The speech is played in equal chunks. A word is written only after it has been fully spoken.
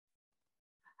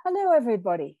Hello,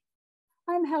 everybody.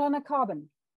 I'm Helena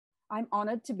Cobban. I'm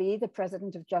honored to be the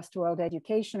president of Just World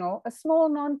Educational, a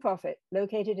small nonprofit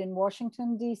located in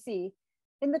Washington, D.C.,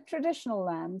 in the traditional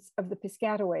lands of the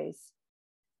Piscataways.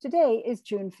 Today is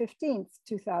June 15th,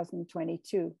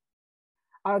 2022.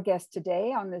 Our guest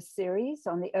today on this series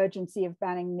on the urgency of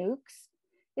banning nukes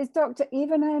is Dr.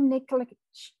 Ivana Nikolic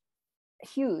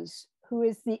Hughes, who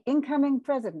is the incoming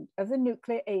president of the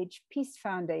Nuclear Age Peace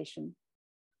Foundation.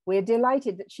 We're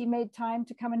delighted that she made time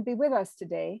to come and be with us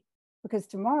today, because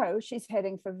tomorrow she's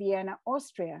heading for Vienna,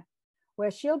 Austria,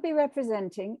 where she'll be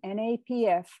representing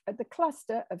NAPF at the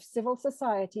cluster of civil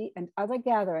society and other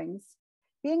gatherings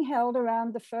being held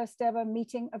around the first ever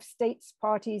meeting of states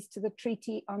parties to the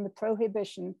Treaty on the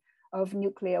Prohibition of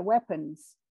Nuclear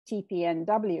Weapons,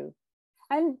 TPNW.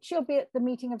 And she'll be at the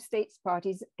meeting of states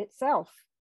parties itself.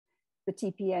 The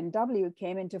TPNW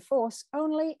came into force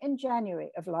only in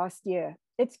January of last year.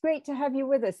 It's great to have you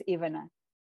with us, Ivana.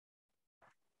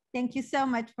 Thank you so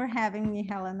much for having me,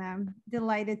 Helena. I'm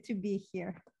delighted to be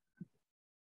here.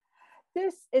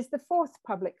 This is the fourth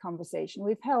public conversation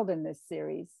we've held in this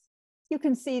series. You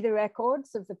can see the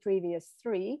records of the previous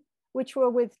three, which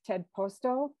were with Ted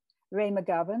Postol, Ray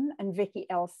McGovern, and Vicky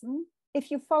Elson, if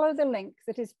you follow the link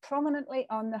that is prominently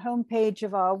on the homepage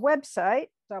of our website,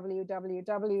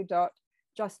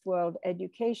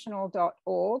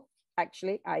 www.justworldeducational.org.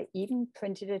 Actually, I even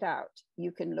printed it out.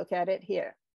 You can look at it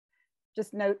here.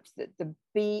 Just note that the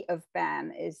B of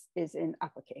ban is in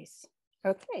uppercase.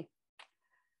 Okay.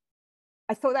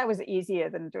 I thought that was easier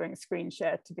than doing a screen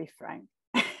share, to be frank.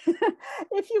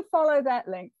 If you follow that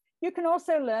link, you can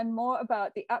also learn more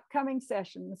about the upcoming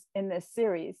sessions in this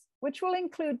series, which will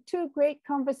include two great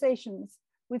conversations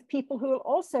with people who will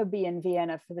also be in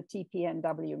Vienna for the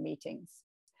TPNW meetings,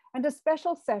 and a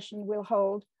special session we'll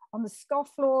hold on the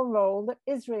scofflaw role that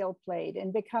Israel played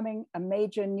in becoming a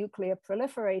major nuclear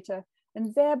proliferator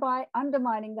and thereby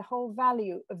undermining the whole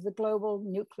value of the global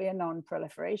nuclear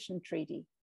non-proliferation treaty.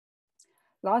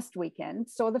 Last weekend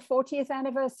saw the 40th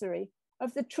anniversary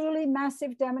of the truly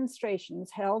massive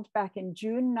demonstrations held back in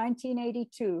June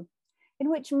 1982, in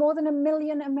which more than 1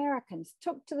 million Americans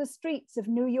took to the streets of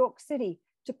New York City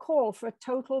to call for a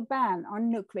total ban on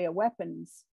nuclear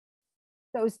weapons.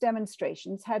 Those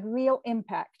demonstrations had real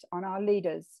impact on our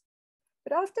leaders.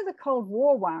 But after the Cold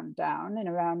War wound down in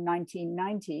around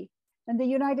 1990, and the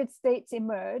United States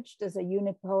emerged as a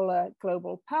unipolar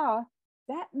global power,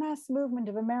 that mass movement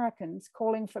of Americans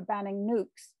calling for banning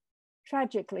nukes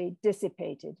tragically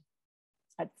dissipated.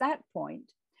 At that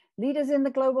point, leaders in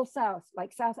the global South,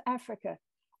 like South Africa,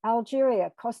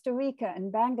 Algeria, Costa Rica,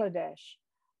 and Bangladesh,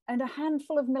 and a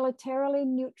handful of militarily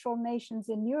neutral nations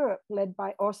in Europe, led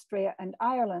by Austria and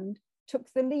Ireland,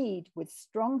 took the lead with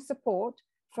strong support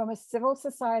from a civil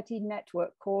society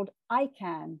network called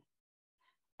ICANN.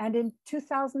 And in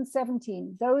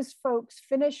 2017, those folks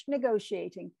finished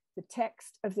negotiating the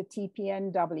text of the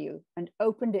TPNW and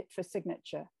opened it for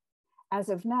signature. As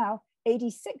of now,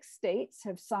 86 states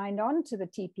have signed on to the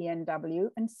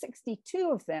TPNW and 62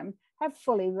 of them have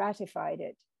fully ratified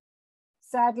it.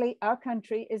 Sadly, our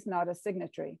country is not a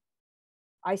signatory.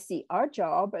 I see our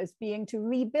job as being to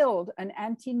rebuild an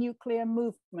anti-nuclear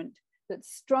movement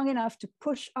that's strong enough to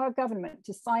push our government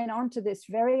to sign on to this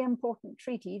very important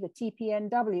treaty, the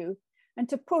TPNW, and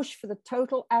to push for the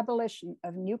total abolition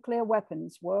of nuclear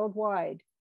weapons worldwide.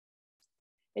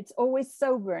 It's always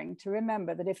sobering to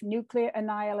remember that if nuclear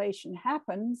annihilation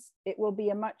happens, it will be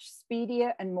a much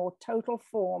speedier and more total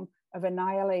form of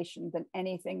annihilation than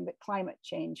anything that climate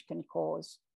change can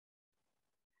cause.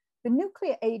 The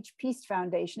Nuclear Age Peace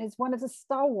Foundation is one of the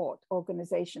stalwart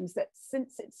organizations that,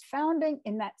 since its founding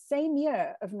in that same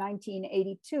year of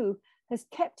 1982, has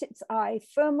kept its eye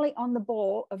firmly on the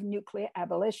ball of nuclear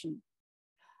abolition.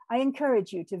 I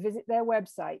encourage you to visit their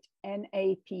website,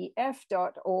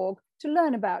 napf.org, to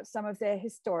learn about some of their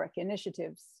historic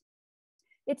initiatives.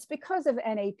 It's because of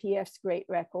NAPF's great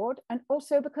record, and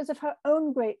also because of her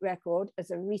own great record as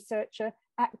a researcher,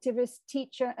 activist,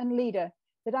 teacher, and leader,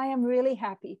 that I am really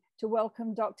happy to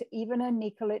welcome Dr. Ivana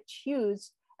Nikolic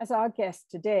Highes as our guest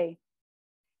today.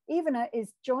 Ivana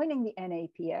is joining the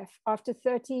NAPF after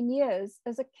 13 years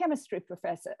as a chemistry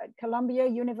professor at Columbia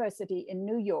University in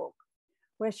New York,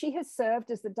 where she has served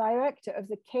as the director of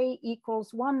the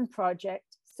K=1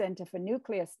 project, Center for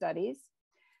Nuclear Studies,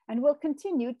 and will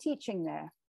continue teaching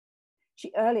there.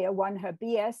 She earlier won her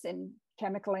BS in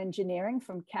chemical engineering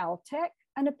from Caltech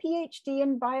and a PhD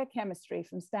in biochemistry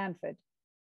from Stanford.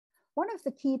 One of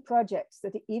the key projects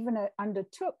that Ivana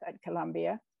undertook at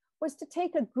Columbia was to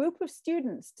take a group of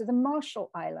students to the Marshall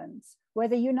Islands, where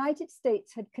the United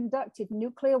States had conducted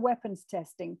nuclear weapons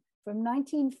testing from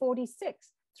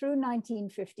 1946 through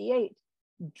 1958,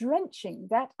 drenching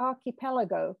that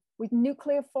archipelago with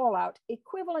nuclear fallout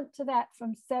equivalent to that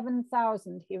from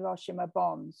 7,000 Hiroshima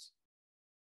bombs.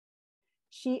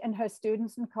 She and her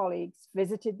students and colleagues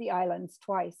visited the islands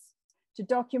twice to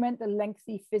document the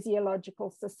lengthy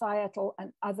physiological, societal,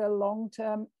 and other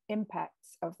long-term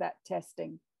impacts of that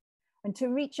testing, and to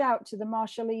reach out to the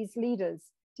Marshallese leaders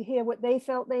to hear what they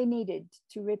felt they needed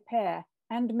to repair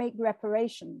and make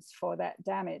reparations for that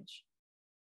damage.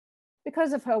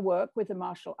 Because of her work with the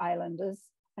Marshall Islanders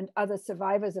and other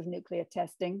survivors of nuclear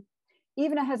testing,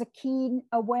 Ivana has a keen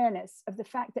awareness of the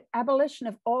fact that abolition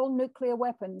of all nuclear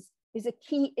weapons is a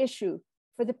key issue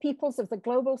for the peoples of the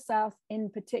Global South in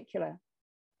particular.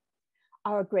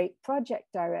 Our great project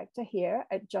director here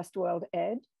at Just World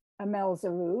Ed, Amelle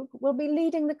Zeroug, will be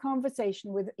leading the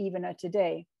conversation with Ivana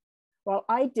today, while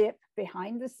I dip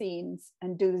behind the scenes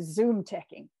and do the Zoom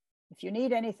teching. If you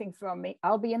need anything from me,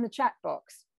 I'll be in the chat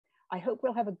box. I hope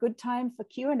we'll have a good time for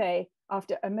Q&A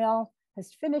after Amelle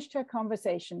has finished her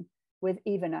conversation with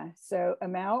Ivana. So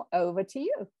Amelle, over to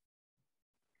you.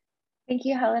 Thank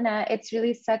you, Helena. It's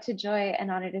really such a joy and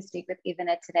honor to speak with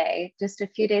Ivana today, just a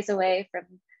few days away from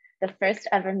the first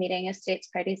ever meeting of states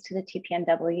parties to the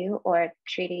TPNW, or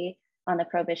Treaty on the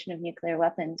Prohibition of Nuclear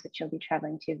Weapons, which you'll be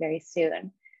traveling to very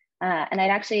soon. And I'd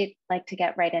actually like to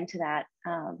get right into that.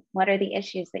 What are the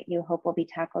issues that you hope will be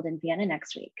tackled in Vienna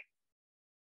next week?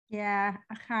 Yeah,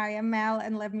 hi, Amelle,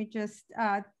 and let me just,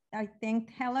 I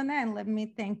thank Helena, and let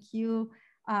me thank you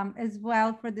as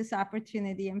well for this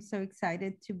opportunity. I'm so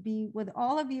excited to be with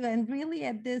all of you, and really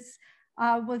at this,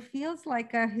 what feels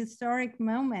like a historic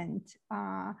moment,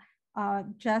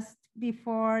 just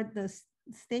before the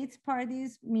states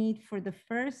parties meet for the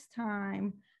first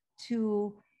time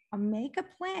to make a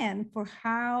plan for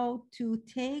how to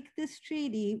take this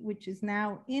treaty, which is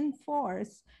now in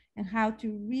force, and how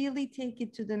to really take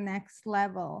it to the next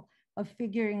level of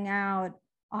figuring out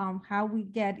how we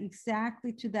get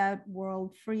exactly to that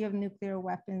world free of nuclear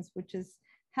weapons, which is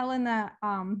Helena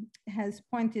has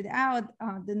pointed out,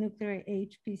 the Nuclear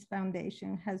Age Peace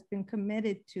Foundation has been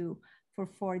committed to for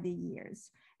 40 years.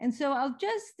 And so I'll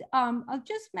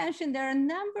just mention there are a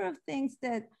number of things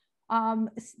that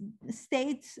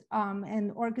states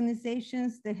and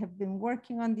organizations that have been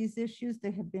working on these issues,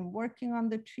 they have been working on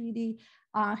the treaty,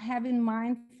 have in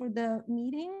mind for the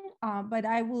meeting, but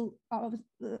I will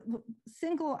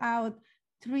single out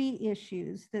three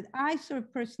issues that I sort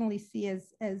of personally see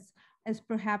as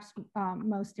perhaps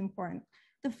most important.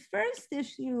 The first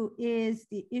issue is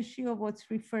the issue of what's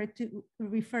referred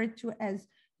to as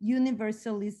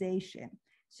universalization.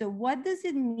 So what does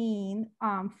it mean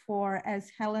for,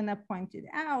 as Helena pointed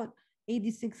out,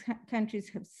 86 countries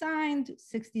have signed,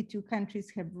 62 countries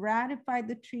have ratified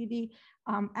the treaty.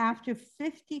 After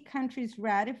 50 countries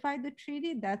ratified the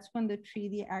treaty, that's when the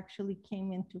treaty actually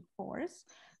came into force.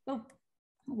 So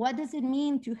what does it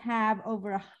mean to have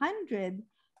over 100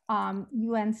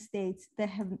 UN states that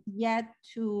have yet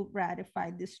to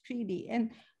ratify this treaty?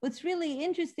 And what's really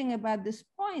interesting about this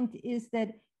point is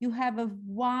that you have a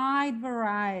wide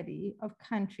variety of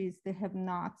countries that have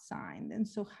not signed. And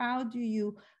so how do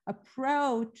you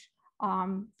approach,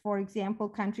 for example,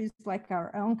 countries like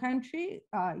our own country,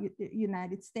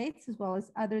 United States, as well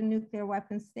as other nuclear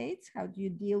weapon states? How do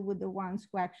you deal with the ones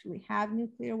who actually have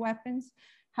nuclear weapons?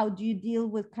 How do you deal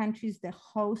with countries that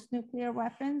host nuclear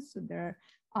weapons? So there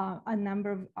are a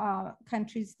number of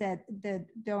countries that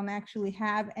don't actually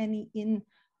have any in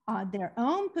their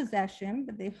own possession,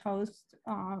 but they host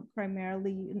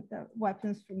primarily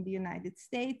weapons from the United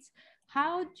States.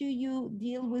 How do you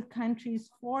deal with countries,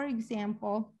 for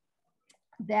example,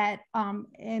 that,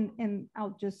 and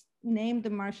I'll just name the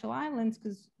Marshall Islands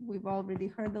because we've already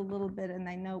heard a little bit, and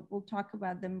I know we'll talk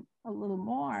about them a little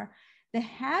more, that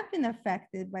have been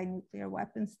affected by nuclear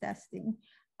weapons testing,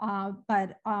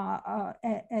 but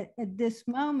at this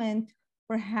moment,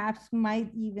 perhaps might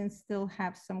even still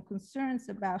have some concerns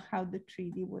about how the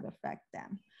treaty would affect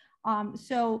them.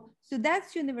 So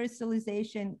that's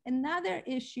universalization. Another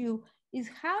issue is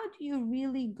how do you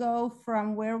really go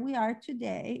from where we are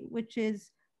today, which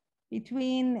is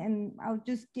between, and I'll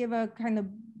just give a kind of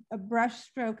a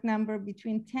brushstroke number,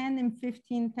 between 10 and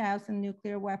 15,000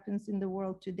 nuclear weapons in the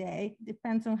world today,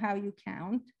 depends on how you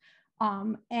count.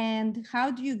 And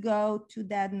how do you go to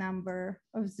that number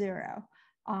of zero?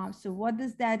 So what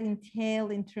does that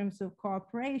entail in terms of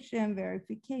cooperation,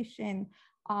 verification?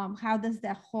 How does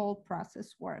that whole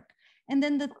process work? And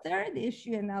then the third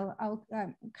issue, and I'll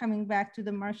coming back to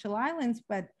the Marshall Islands,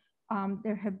 but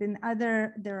there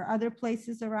are other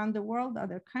places around the world,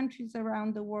 other countries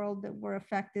around the world that were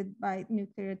affected by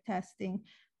nuclear testing.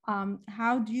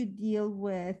 How do you deal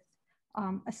with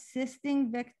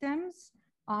assisting victims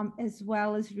as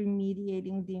well as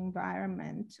remediating the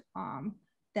environment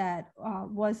that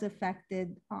was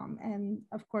affected? And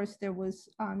of course, there was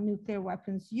nuclear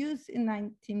weapons use in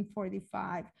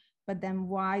 1945, but then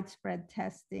widespread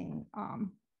testing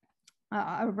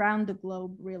around the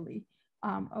globe, really,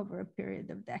 over a period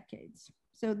of decades.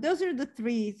 So those are the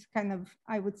three kind of,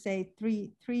 I would say,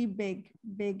 three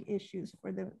big issues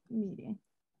for the meeting.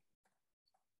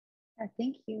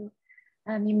 Thank you.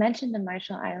 You mentioned the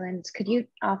Marshall Islands. Could you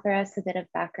offer us a bit of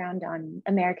background on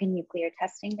American nuclear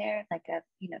testing there, like a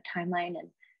timeline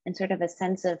and sort of a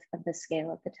sense of the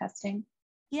scale of the testing?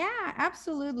 Yeah,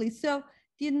 absolutely. So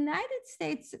the United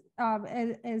States,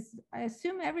 as I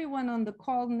assume everyone on the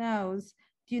call knows,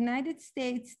 the United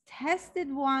States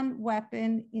tested one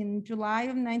weapon in July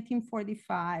of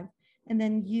 1945 and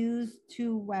then used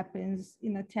two weapons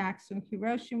in attacks on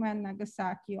Hiroshima and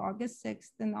Nagasaki, August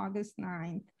 6th and August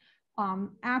 9th.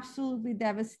 Absolutely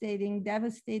devastating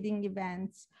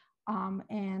events.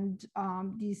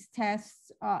 These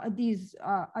tests, these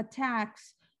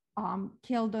attacks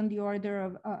killed on the order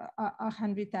of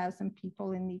 100,000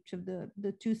 people in each of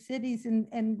the two cities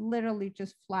and literally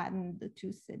just flattened the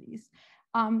two cities.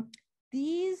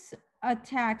 These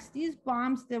attacks, these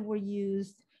bombs that were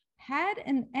used had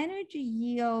an energy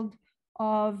yield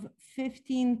of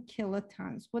 15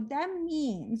 kilotons. What that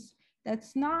means,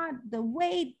 that's not the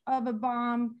weight of a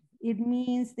bomb. It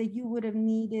means that you would have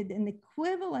needed an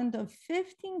equivalent of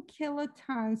 15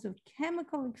 kilotons of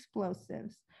chemical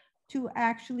explosives to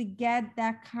actually get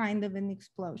that kind of an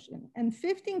explosion. And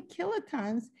 15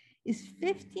 kilotons is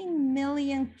 15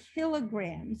 million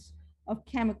kilograms of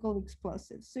chemical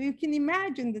explosives. So you can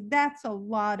imagine that that's a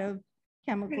lot of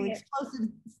chemical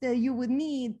explosives that you would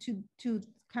need to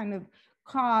kind of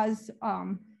cause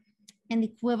an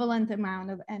equivalent amount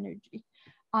of energy.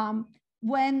 So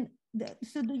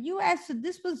the US, so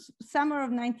this was summer of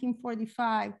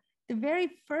 1945, the very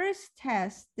first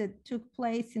test that took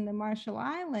place in the Marshall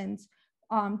Islands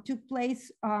took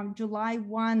place July 1,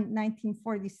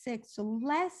 1946. So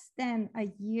less than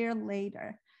a year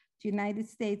later, the United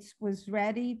States was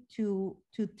ready to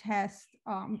test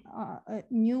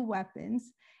new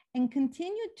weapons and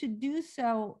continued to do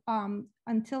so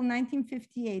until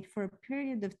 1958 for a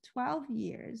period of 12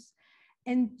 years.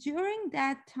 And during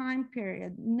that time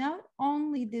period, not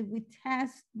only did we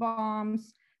test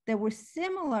bombs that were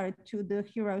similar to the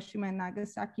Hiroshima and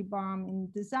Nagasaki bomb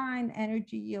in design,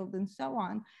 energy yield, and so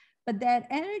on, but that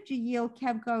energy yield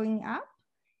kept going up.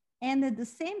 And at the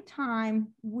same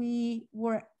time, we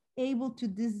were able to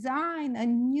design a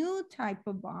new type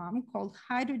of bomb called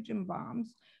hydrogen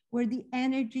bombs, where the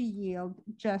energy yield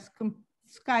just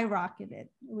skyrocketed. It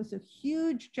was a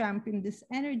huge jump in this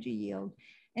energy yield.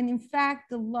 And in fact,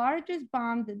 the largest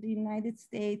bomb that the United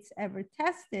States ever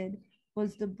tested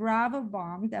was the Bravo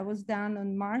bomb that was done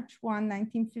on March 1,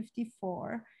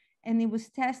 1954. And it was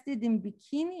tested in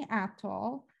Bikini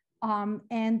Atoll.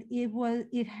 And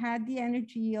it had the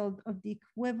energy yield of the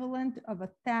equivalent of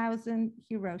 1,000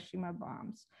 Hiroshima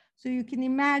bombs. So you can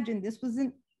imagine this was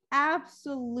an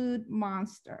absolute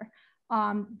monster.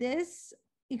 This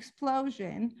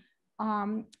explosion,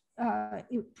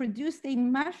 it produced a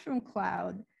mushroom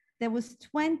cloud that was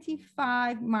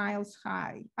 25 miles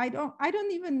high. I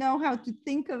don't even know how to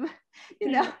think of,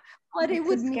 what it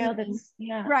would mean. It's a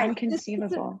scale that's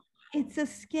inconceivable. It's a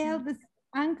scale that's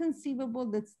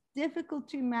unconceivable, that's difficult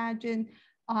to imagine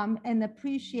and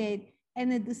appreciate.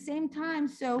 And at the same time,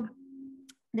 so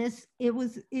it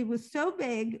was so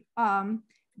big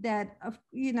that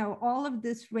all of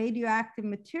this radioactive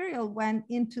material went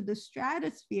into the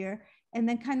stratosphere and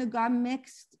then kind of got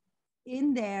mixed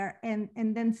in there and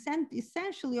then sent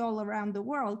essentially all around the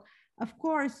world. Of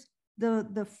course,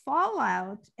 the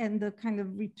fallout and the kind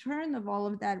of return of all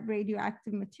of that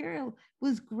radioactive material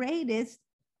was greatest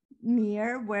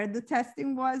near where the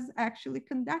testing was actually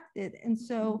conducted. And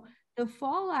so the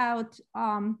fallout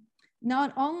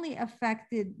not only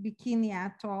affected Bikini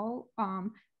Atoll,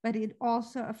 but it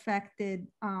also affected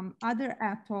other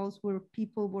atolls where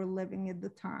people were living at the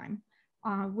time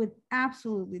with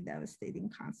absolutely devastating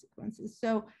consequences.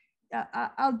 So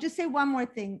I'll just say one more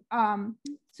thing.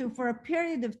 So for a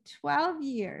period of 12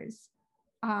 years,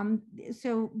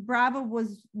 so Bravo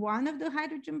was one of the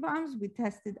hydrogen bombs. We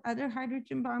tested other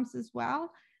hydrogen bombs as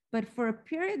well. But for a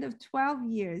period of 12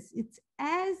 years, it's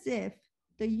as if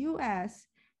the US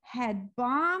had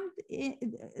bombed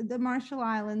the Marshall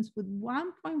Islands with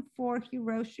 1.4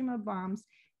 Hiroshima bombs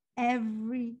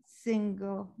every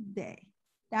single day.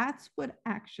 That's what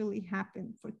actually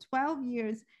happened. For 12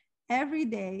 years, every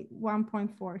day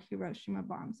 1.4 Hiroshima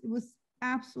bombs. It was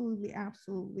absolutely,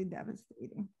 absolutely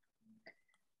devastating.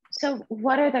 So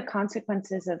what are the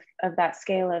consequences of that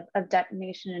scale of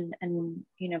detonation and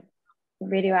you know,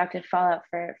 radioactive fallout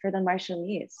for the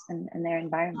Marshallese and their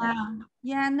environment?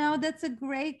 Yeah, no, that's a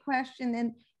great question.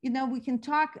 And, you know, we can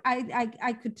talk,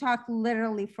 I could talk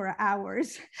literally for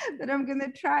hours, but I'm going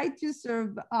to try to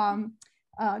sort of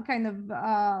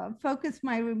focus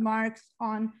my remarks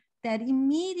on that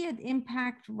immediate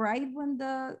impact right when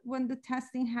the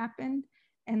testing happened.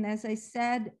 And as I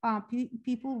said,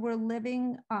 people were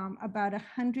living about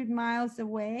 100 miles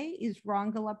away is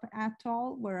Rongelap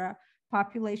Atoll, where a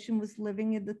population was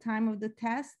living at the time of the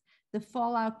test. The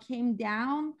fallout came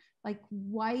down like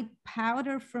white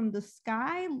powder from the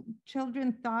sky.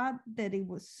 Children thought that it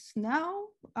was snow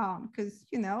because,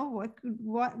 you know,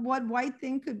 what white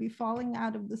thing could be falling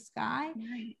out of the sky?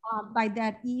 Right. By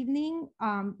that evening,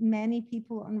 many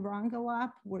people on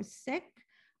Rongelap were sick.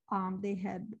 They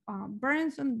had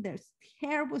burns on their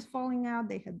hair was falling out.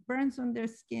 They had burns on their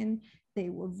skin. They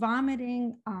were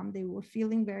vomiting. They were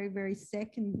feeling very, very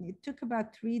sick. And it took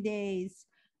about 3 days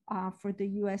for the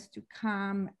US to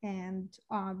come and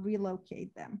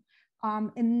relocate them.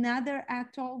 Another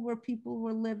atoll where people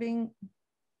were living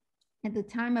at the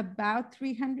time about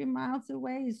 300 miles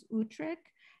away is Utrecht.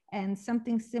 And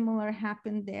something similar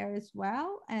happened there as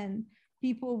well. And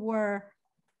people were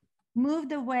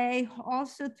moved away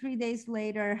also 3 days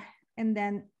later, and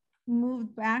then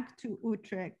moved back to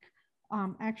Utrecht,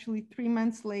 actually 3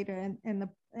 months later, and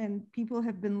people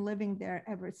have been living there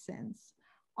ever since.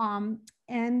 Bikini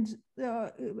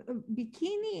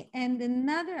and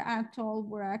another atoll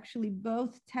were actually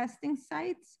both testing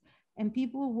sites, and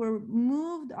people were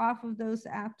moved off of those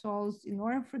atolls in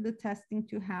order for the testing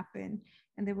to happen.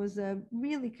 And there was a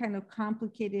really kind of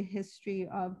complicated history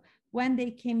of when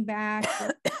they came back,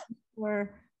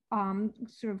 were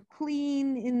sort of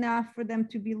clean enough for them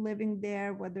to be living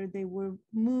there, whether they were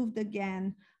moved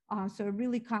again. So a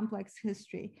really complex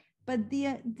history. But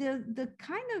the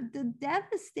kind of the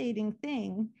devastating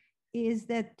thing is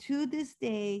that to this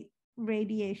day,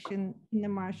 radiation in the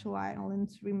Marshall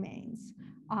Islands remains.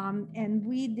 And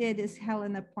we did, as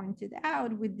Helena pointed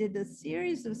out, we did a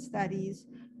series of studies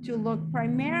to look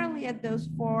primarily at those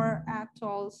 4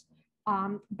 atolls.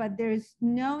 But there's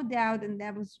no doubt, and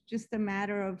that was just a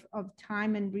matter of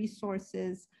time and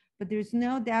resources, but there's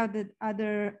no doubt that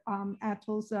other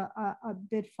atolls a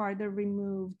bit farther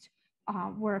removed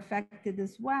were affected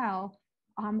as well.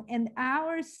 And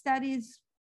our studies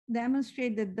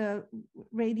demonstrate that the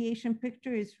radiation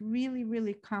picture is really,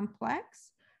 really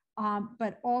complex,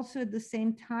 but also at the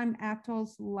same time,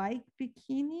 atolls like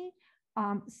Bikini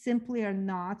simply are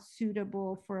not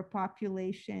suitable for a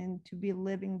population to be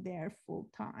living there full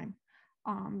time.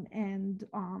 I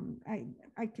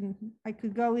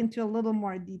could go into a little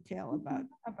more detail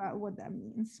about what that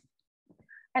means.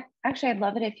 Actually, I'd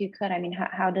love it if you could. I mean,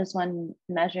 how does one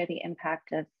measure the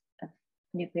impact of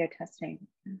nuclear testing?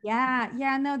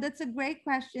 Yeah, no, that's a great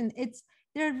question.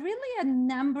 There are really a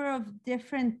number of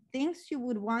different things you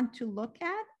would want to look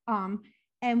at.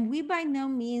 And we by no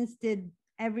means did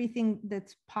everything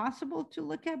that's possible to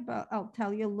look at, but I'll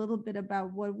tell you a little bit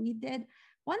about what we did.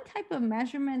 One type of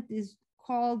measurement is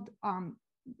called,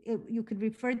 you could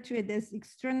refer to it as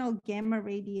external gamma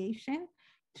radiation.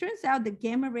 Turns out the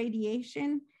gamma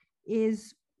radiation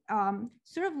is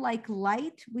sort of like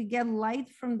light. We get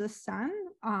light from the sun,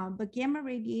 but gamma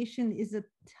radiation is a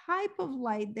type of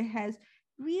light that has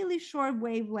really short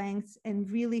wavelengths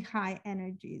and really high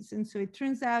energies. And so it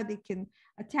turns out it can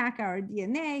attack our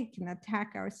DNA, it can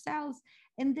attack our cells.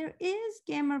 And there is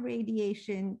gamma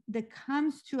radiation that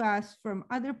comes to us from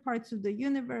other parts of the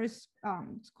universe.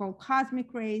 It's called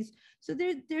cosmic rays. So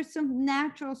there's some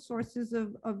natural sources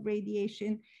of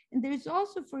radiation. And there's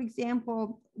also, for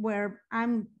example, where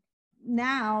I'm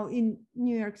now in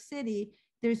New York City,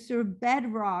 there's sort of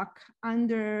bedrock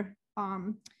under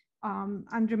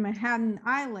Manhattan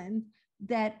Island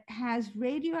that has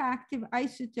radioactive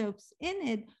isotopes in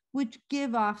it, which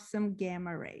give off some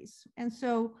gamma rays. And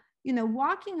so, you know,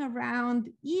 walking around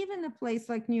even a place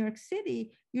like New York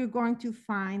City, you're going to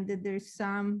find that there's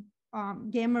some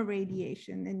gamma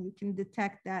radiation, and you can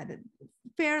detect that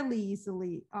fairly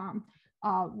easily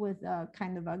with a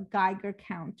kind of a Geiger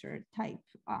counter type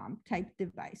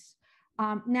device.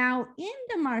 Now in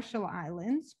the Marshall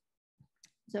Islands,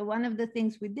 so one of the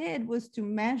things we did was to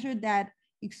measure that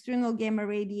external gamma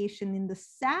radiation in the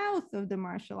south of the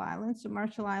Marshall Islands. So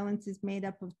Marshall Islands is made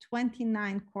up of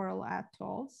 29 coral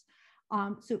atolls.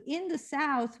 So in the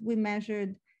south, we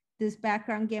measured this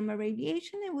background gamma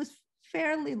radiation. It was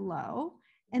fairly low.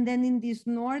 And then in these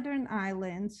northern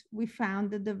islands, we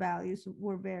found that the values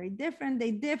were very different.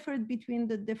 They differed between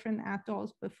the different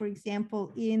atolls, but for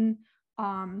example, in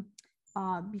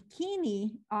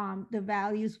Bikini, the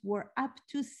values were up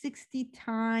to 60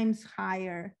 times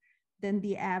higher than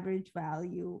the average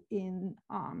value in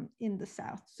the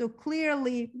South. So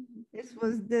clearly, this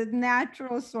was the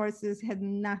natural sources had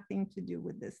nothing to do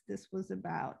with this. This was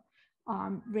about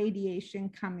radiation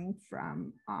coming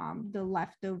from the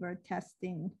leftover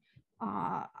testing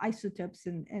isotopes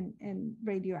and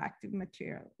radioactive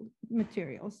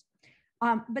materials.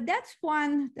 But that's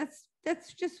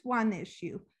just one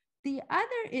issue. The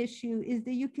other issue is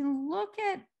that you can look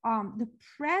at the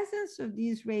presence of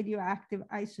these radioactive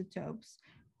isotopes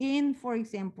in, for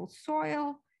example,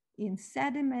 soil, in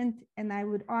sediment, and I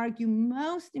would argue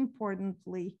most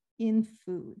importantly, in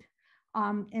food.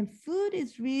 And food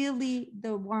is really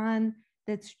the one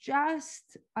that's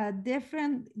just a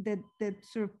different, that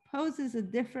sort of poses a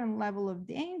different level of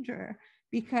danger,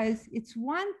 because it's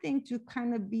one thing to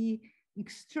kind of be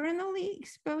externally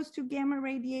exposed to gamma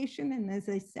radiation. And as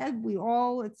I said, we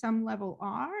all at some level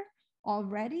are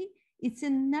already. It's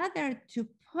another to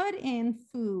put in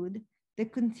food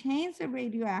that contains a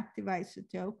radioactive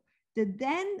isotope that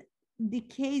then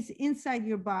decays inside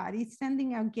your body,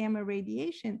 sending out gamma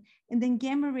radiation. And then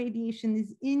gamma radiation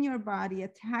is in your body,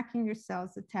 attacking your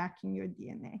cells, attacking your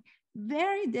DNA.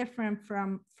 Very different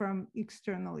from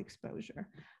external exposure.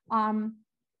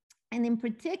 And in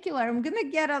particular, I'm going to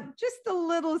get up just a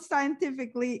little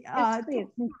scientifically. Yes,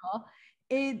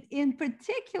 In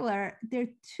particular, there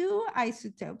are two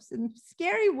isotopes, and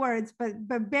scary words,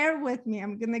 but bear with me.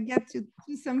 I'm going to get to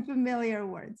some familiar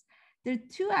words. There are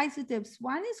two isotopes.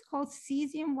 One is called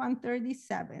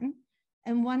cesium-137,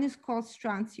 and one is called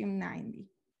strontium-90.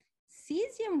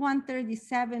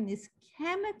 Cesium-137 is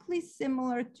chemically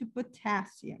similar to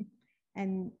potassium.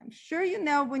 And I'm sure you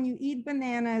know when you eat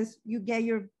bananas, you get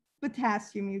your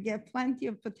potassium, you get plenty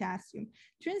of potassium.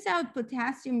 Turns out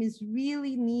potassium is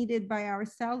really needed by our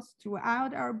cells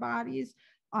throughout our bodies,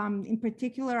 in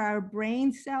particular our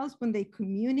brain cells. When they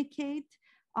communicate,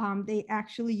 they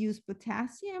actually use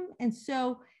potassium. And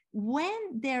so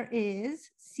when there is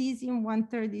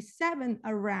cesium-137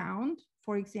 around,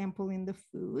 for example, in the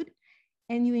food,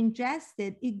 and you ingest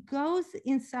it, it goes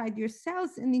inside your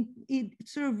cells and it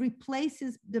sort of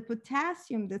replaces the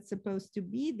potassium that's supposed to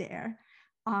be there.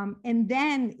 And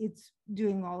then it's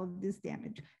doing all of this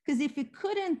damage. Because if it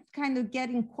couldn't kind of get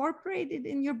incorporated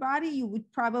in your body, you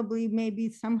would probably maybe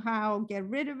somehow get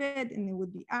rid of it and it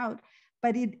would be out.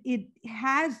 But it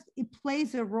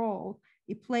plays a role.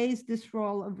 It plays this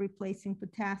role of replacing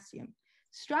potassium.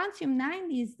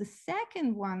 Strontium-90 is the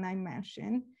second one I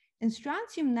mentioned. And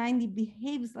strontium-90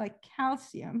 behaves like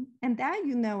calcium. And that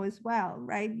you know as well,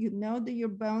 right? You know that your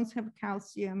bones have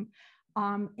calcium.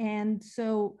 And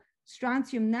so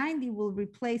strontium-90 will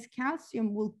replace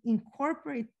calcium, will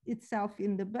incorporate itself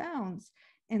in the bones.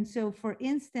 And so, for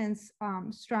instance,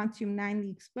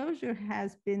 strontium-90 exposure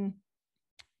has been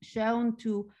shown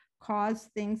to cause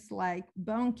things like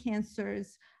bone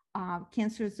cancers,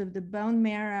 cancers of the bone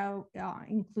marrow,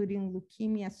 including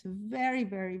leukemia. So very,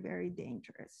 very, very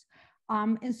dangerous.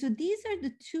 And so these are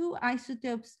the two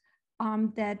isotopes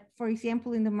that, for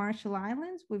example, in the Marshall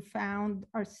Islands, we found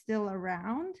are still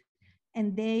around.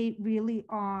 And they really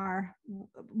are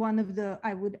one of the,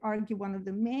 I would argue, one of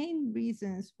the main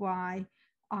reasons why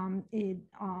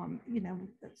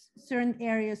certain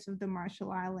areas of the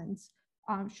Marshall Islands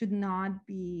should not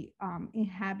be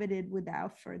inhabited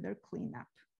without further cleanup.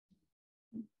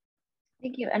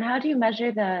 Thank you. And how do you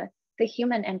measure the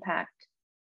human impact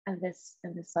of this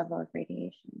level of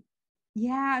radiation?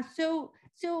 Yeah, so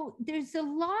there's a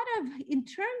lot of, in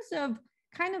terms of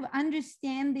kind of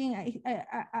understanding,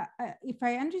 if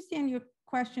I understand your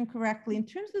question correctly, in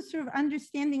terms of sort of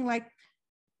understanding like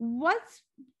what's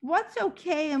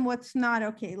okay and what's not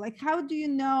okay, like how do you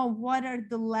know what are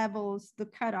the levels, the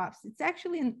cutoffs? It's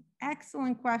actually an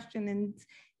excellent question, and it's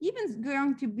even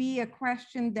going to be a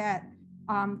question that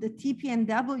the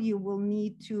TPNW will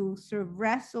need to sort of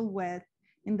wrestle with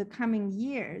in the coming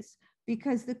years,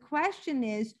 because the question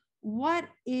is, what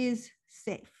is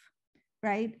safe,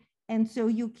 right? And so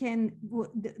you can,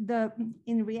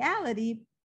 in reality,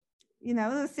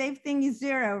 the safe thing is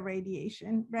zero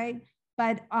radiation, right?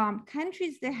 But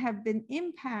countries that have been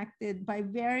impacted by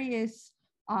various,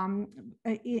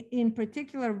 in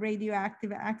particular,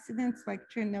 radioactive accidents like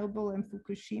Chernobyl and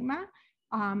Fukushima,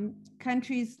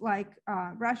 countries like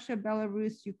Russia,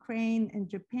 Belarus, Ukraine, and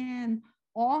Japan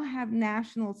all have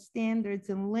national standards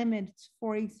and limits,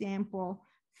 for example,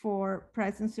 for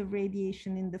presence of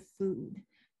radiation in the food.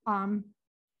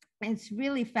 It's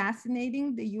really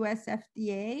fascinating. The US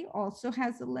FDA also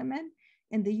has a limit,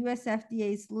 and the US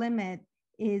FDA's limit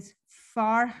is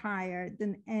far higher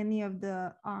than any of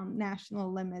the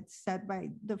national limits set by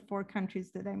the 4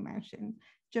 countries that I mentioned.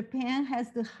 Japan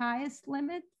has the highest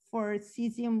limit for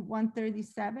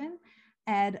cesium-137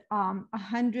 at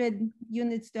 100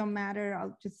 units, don't matter,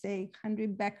 I'll just say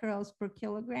 100 becquerels per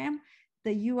kilogram.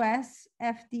 The US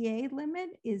FDA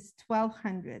limit is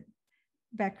 1,200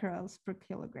 becquerels per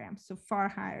kilogram, so far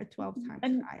higher, 12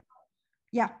 times higher.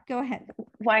 Yeah, go ahead.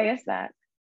 Why is that?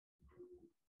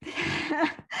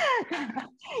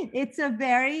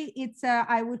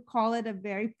 I would call it a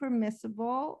very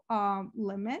permissible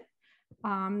limit.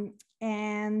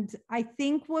 And I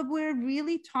think what we're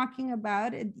really talking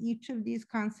about at each of these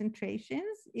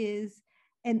concentrations is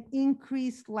an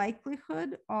increased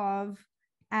likelihood of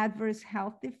adverse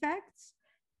health effects.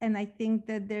 And I think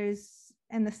that there's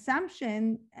an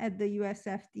assumption at the US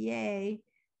FDA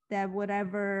that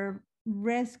whatever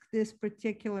risk this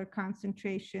particular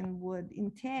concentration would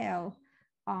entail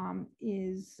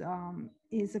is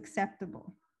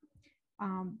acceptable.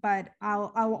 But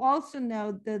I'll also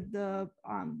note that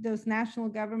those national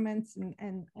governments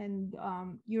and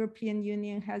European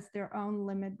Union has their own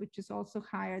limit, which is also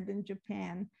higher than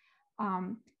Japan.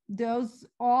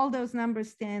 All those numbers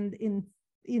stand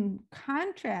in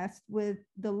contrast with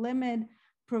the limit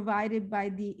provided by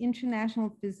the International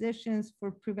Physicians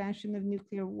for Prevention of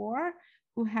Nuclear War,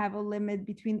 who have a limit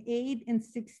between 8 and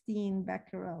 16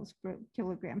 becquerels per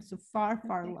kilogram, so far,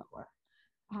 far lower.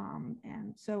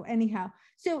 And so anyhow,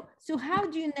 so how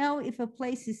do you know if a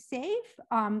place is safe?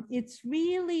 It's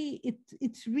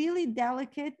really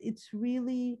delicate. It's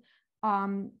really,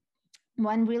 one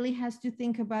really has to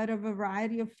think about a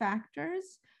variety of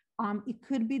factors. It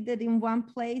could be that in one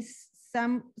place,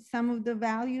 some of the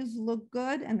values look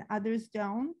good and others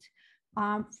don't.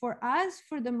 For us,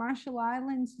 for the Marshall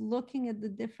Islands, looking at the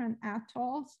different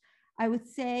atolls, I would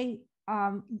say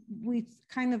we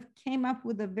kind of came up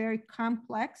with a very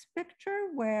complex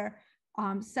picture where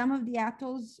some of the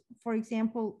atolls, for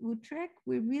example, Utrecht,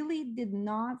 we really did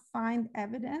not find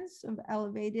evidence of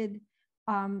elevated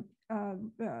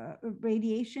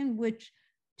radiation, which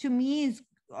to me is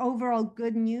overall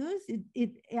good news.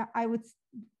 I would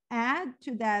add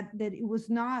to that it was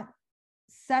not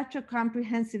such a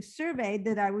comprehensive survey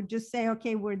that I would just say,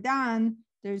 okay, we're done,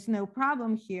 there's no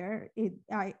problem here.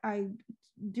 I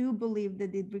do believe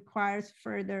that it requires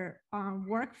further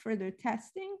work, further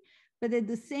testing, but at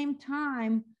the same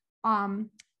time,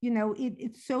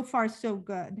 it's so far so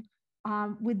good.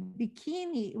 With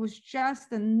Bikini, it was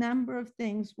just a number of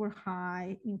things were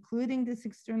high, including this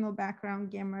external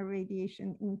background gamma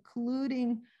radiation,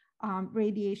 including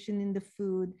radiation in the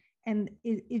food. And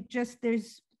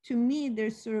to me,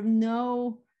 there's sort of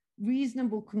no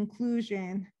reasonable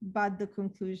conclusion, but the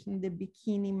conclusion that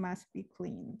Bikini must be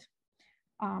cleaned.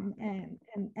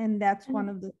 And that's one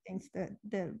of the things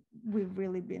that we've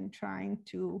really been trying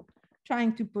to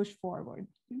push forward.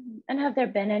 And have there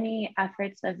been any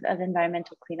efforts of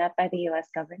environmental cleanup by the US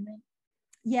government?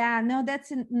 Yeah, no,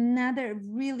 that's another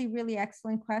really, really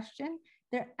excellent question.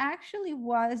 There actually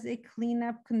was a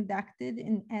cleanup conducted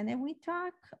in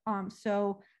Eniwetok.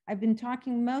 So I've been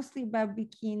talking mostly about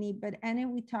Bikini, but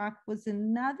Eniwetok was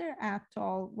another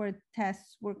atoll where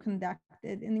tests were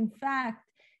conducted. And in fact,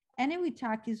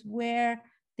 Eniwetok is where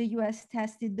the US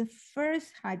tested the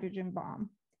first hydrogen bomb.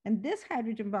 And this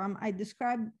hydrogen bomb, I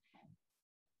described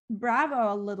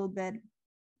Bravo a little bit.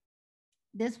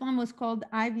 This one was called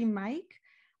Ivy Mike.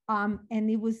 And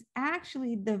it was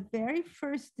actually the very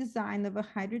first design of a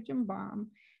hydrogen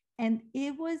bomb. And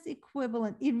it was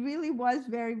equivalent. It really was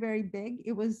very, very big.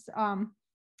 It was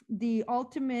the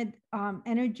ultimate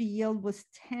energy yield was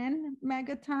 10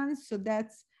 megatons. So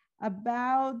that's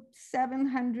about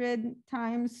 700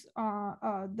 times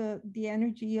the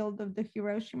energy yield of the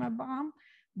Hiroshima bomb.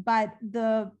 But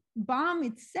the bomb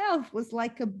itself was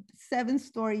like a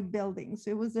 7-story building.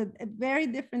 So it was a very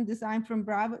different design from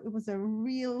Bravo. It was the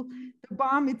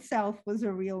bomb itself was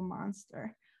a real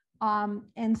monster.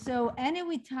 And so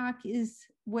Eniwetok is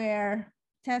where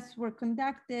tests were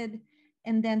conducted.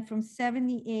 And then from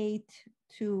 78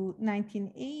 to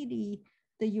 1980,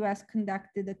 the US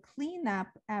conducted a cleanup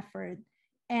effort.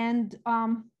 And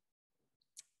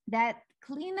that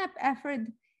cleanup effort,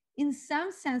 in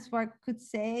some sense, what I could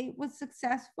say was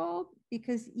successful,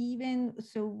 because even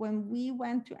so, when we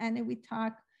went to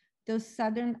Eniwetok, those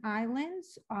southern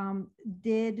islands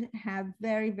did have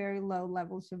very, very low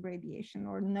levels of radiation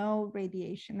or no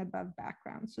radiation above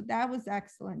background. So that was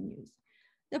excellent news.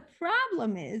 The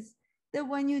problem is that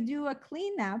when you do a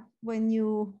cleanup, when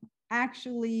you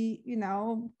actually,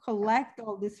 collect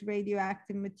all this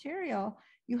radioactive material,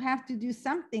 you have to do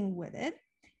something with it.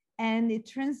 And it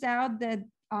turns out that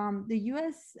the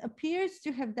US appears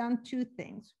to have done two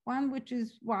things. One, which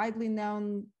is widely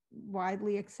known,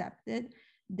 widely accepted.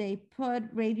 They put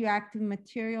radioactive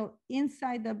material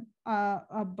inside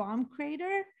a bomb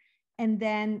crater and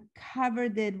then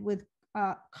covered it with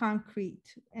concrete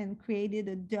and created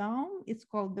a dome. It's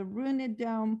called the Rune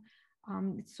Dome.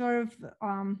 It's sort of,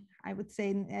 I would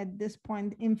say at this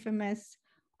point, infamous.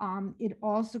 It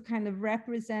also kind of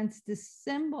represents the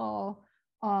symbol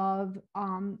of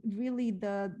really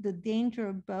the danger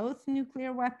of both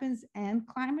nuclear weapons and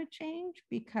climate change,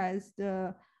 because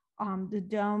the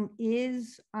dome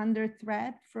is under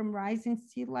threat from rising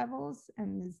sea levels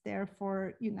and is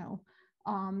therefore,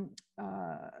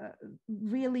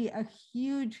 really a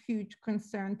huge, huge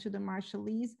concern to the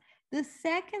Marshallese. The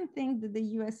second thing that the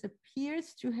US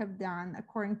appears to have done,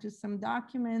 according to some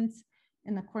documents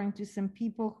and according to some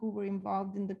people who were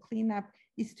involved in the cleanup,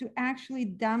 is to actually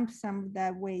dump some of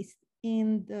that waste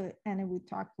in the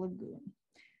Eniwetok Lagoon.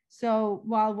 So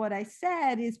while what I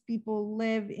said is people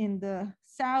live in the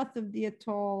south of the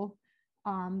atoll,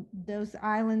 those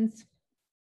islands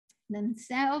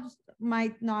themselves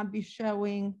might not be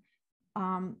showing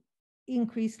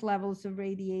increased levels of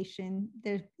radiation.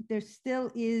 There still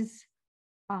is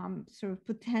sort of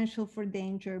potential for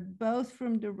danger, both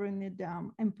from the Rune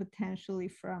Dome and potentially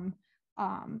from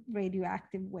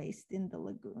radioactive waste in the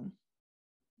lagoon.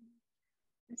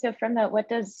 So from that, what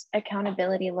does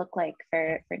accountability look like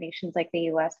for nations like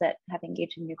the US that have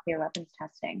engaged in nuclear weapons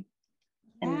testing?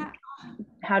 And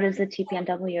how does the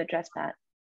TPNW address that?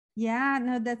 Yeah,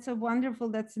 no, that's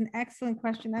an excellent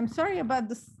question. I'm sorry about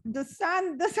the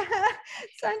sun. The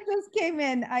sun just came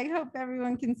in. I hope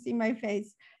everyone can see my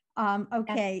face.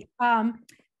 Okay.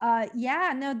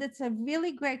 Yeah, no, that's a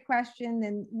really great question.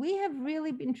 And we have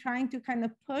really been trying to kind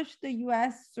of push the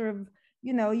US sort of,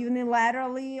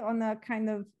 unilaterally on a kind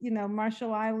of,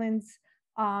 Marshall Islands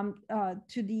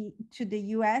to the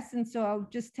US. And so I'll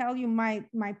just tell you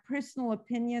my personal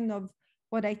opinion of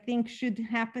what I think should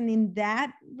happen in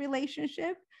that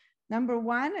relationship. Number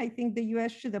one, I think the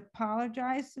US should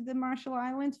apologize to the Marshall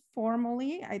Islands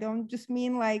formally. I don't just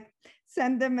mean like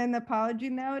send them an apology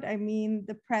note. I mean,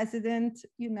 the president,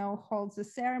 holds a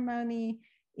ceremony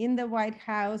in the White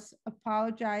House,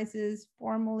 apologizes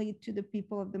formally to the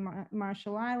people of the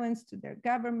Marshall Islands, to their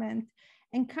government,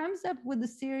 and comes up with a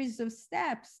series of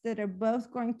steps that are both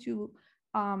going to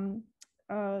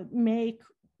make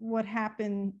what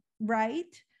happened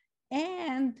right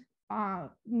and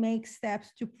make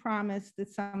steps to promise that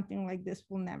something like this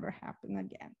will never happen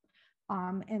again.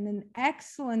 And an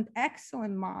excellent,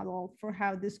 excellent model for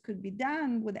how this could be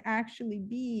done would actually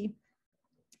be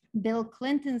Bill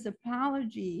Clinton's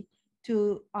apology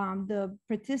to the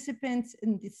participants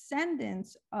and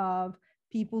descendants of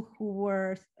people who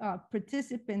were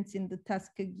participants in the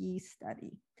Tuskegee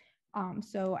study.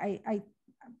 So I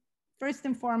first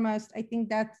and foremost, I think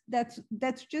that's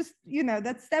just,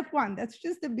 that's step one. That's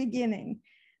just the beginning,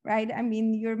 right? I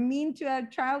mean, you're mean to a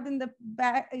child in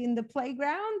the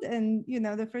playground, and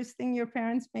the first thing your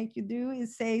parents make you do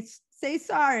is say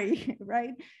sorry,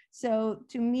 right? So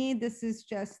to me, this is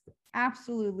just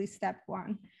absolutely step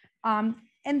one. And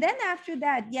then after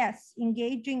that, yes,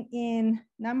 engaging in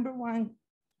number one,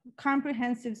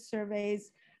 comprehensive surveys.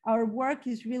 Our work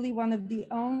is really one of the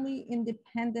only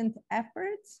independent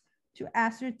efforts to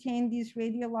ascertain these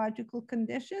radiological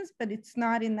conditions, but it's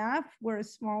not enough. We're a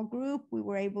small group. We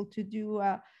were able to do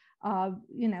a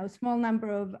small number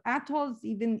of atolls,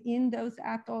 even in those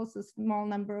atolls, a small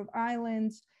number of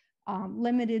islands,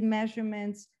 limited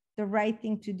measurements. The right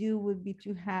thing to do would be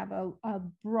to have a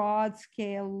broad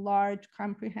scale, large,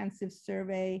 comprehensive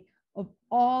survey of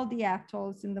all the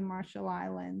atolls in the Marshall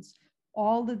Islands,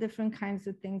 all the different kinds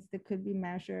of things that could be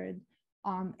measured,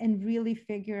 and really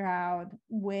figure out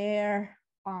where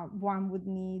one would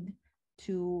need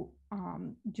to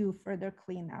do further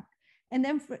cleanup. And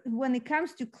then when it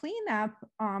comes to cleanup,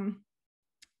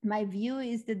 my view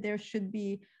is that there should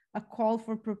be a call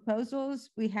for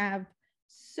proposals. We have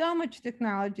so much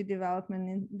technology development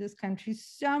in this country,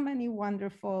 so many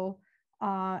wonderful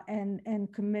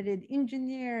and committed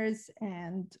engineers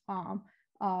and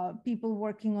people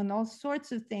working on all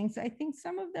sorts of things. I think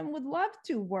some of them would love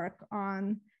to work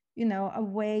on, a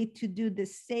way to do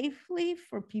this safely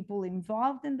for people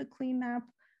involved in the cleanup.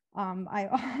 I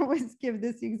always give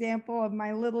this example of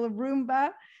my little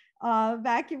Roomba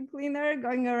vacuum cleaner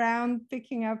going around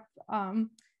picking up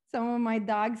some of my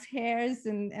dog's hairs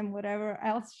and whatever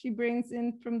else she brings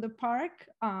in from the park.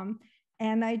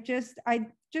 And I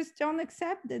just don't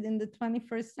accept that in the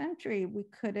 21st century, we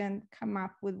couldn't come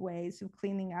up with ways of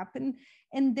cleaning up.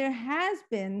 And there has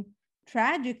been,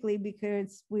 tragically,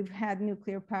 because we've had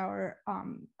nuclear power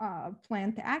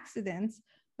plant accidents,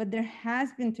 but there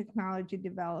has been technology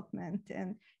development,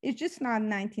 and it's just not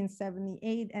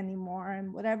 1978 anymore.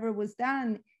 And whatever was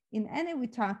done in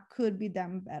Eniwetok could be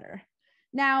done better.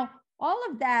 Now, all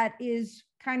of that is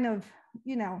kind of,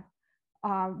 you know,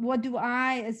 what do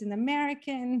I, as an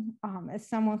American, as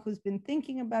someone who's been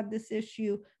thinking about this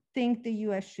issue, think the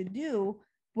US should do?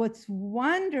 What's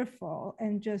wonderful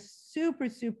and just super,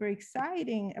 super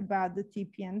exciting about the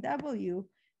TPNW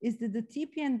is that the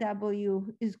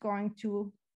TPNW is going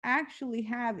to actually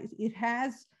have, it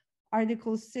has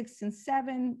Articles 6 and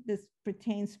 7. This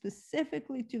pertains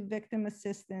specifically to victim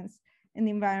assistance and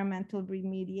environmental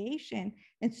remediation.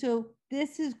 And so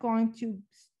this is going to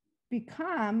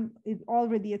become, it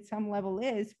already at some level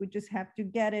is, we just have to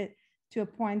get it to a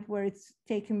point where it's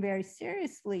taken very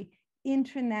seriously,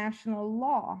 international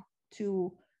law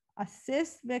to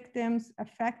assist victims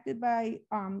affected by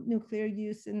nuclear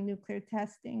use and nuclear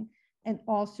testing, and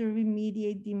also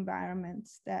remediate the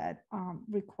environments that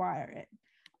require it.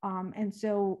 And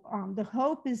so the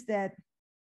hope is that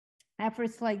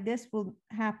efforts like this will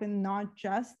happen not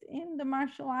just in the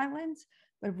Marshall Islands,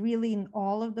 but really in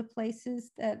all of the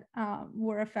places that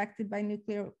were affected by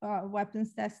nuclear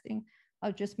weapons testing.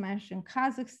 I'll just mention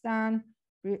Kazakhstan,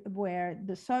 where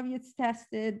the Soviets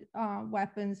tested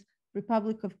weapons,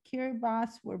 Republic of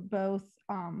Kiribati, where both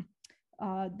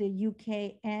the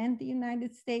UK and the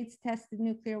United States tested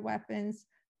nuclear weapons,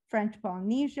 French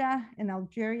Polynesia and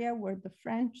Algeria, where the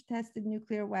French tested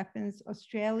nuclear weapons,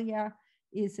 Australia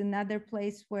is another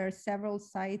place where several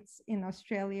sites in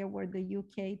Australia where the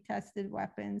UK tested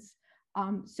weapons.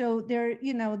 So there,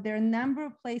 you know, there are a number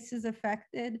of places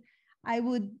affected. I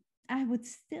would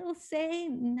still say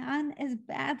none as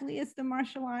badly as the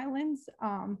Marshall Islands.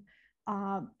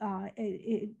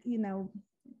 You know,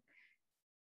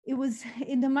 it was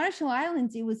in the Marshall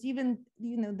Islands, it was even,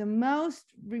 you know, the most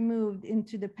removed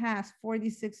into the past,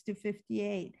 46 to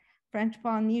 58. French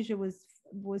Polynesia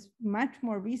was much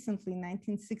more recently,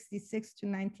 1966 to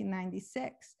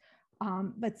 1996.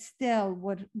 But still,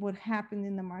 what happened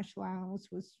in the Marshall Islands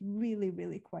was really,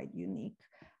 really quite unique.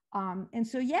 And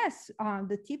so, yes,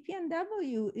 the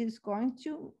TPNW is going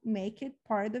to make it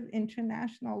part of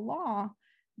international law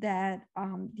that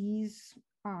these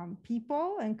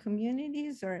people and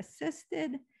communities are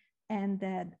assisted, and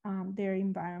that their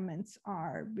environments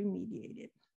are remediated.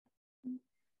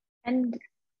 And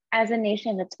as a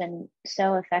nation that's been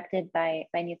so affected by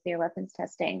nuclear weapons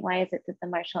testing, why is it that the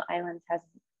Marshall Islands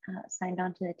hasn't signed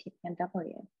on to the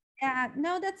TPNW? Yeah,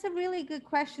 no, that's a really good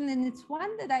question. And it's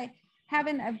one that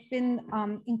I've been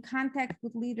in contact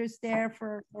with leaders there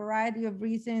for a variety of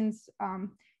reasons.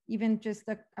 Even just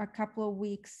a couple of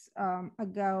weeks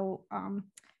ago,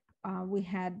 we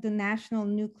had the National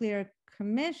Nuclear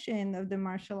Commission of the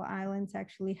Marshall Islands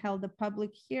actually held a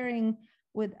public hearing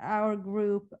with our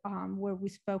group where we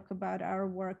spoke about our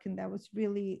work. And that was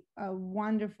really a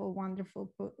wonderful,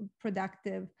 wonderful,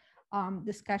 productive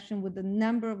discussion with a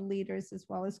number of leaders as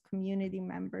well as community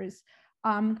members.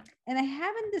 And I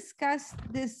haven't discussed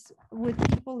this with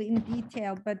people in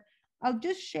detail, but I'll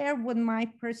just share what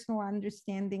my personal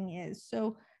understanding is.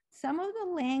 So some of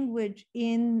the language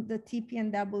in the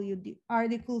TPNW, the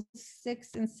Articles 6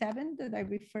 and 7 that I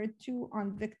referred to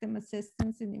on victim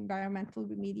assistance and environmental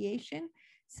remediation,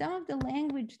 some of the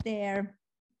language there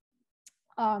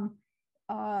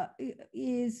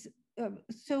is,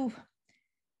 so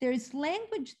there's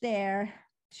language there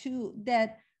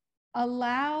that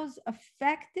allows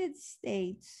affected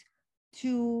states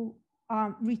to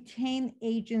retain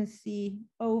agency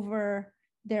over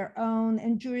their own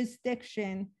and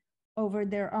jurisdiction over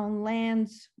their own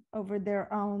lands, over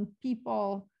their own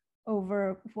people,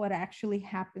 over what actually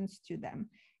happens to them.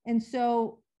 And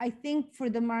so I think for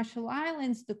the Marshall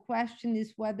Islands, the question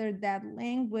is whether that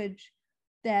language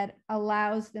that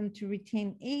allows them to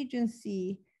retain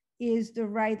agency is the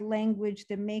right language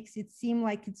that makes it seem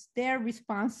like it's their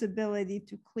responsibility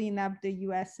to clean up the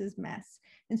US's mess.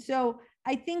 And so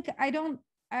I think I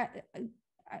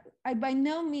by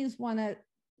no means want to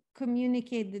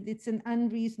communicate that it's an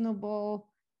unreasonable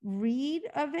read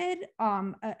of it.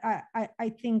 I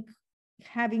think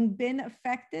having been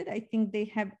affected, I think they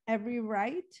have every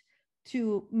right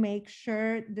to make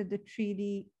sure that the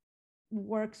treaty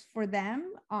works for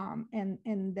them,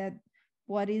 and that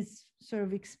what is sort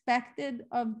of expected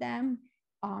of them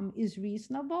is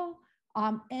reasonable.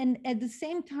 And at the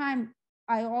same time,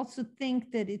 I also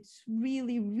think that it's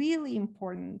really, really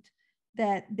important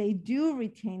that they do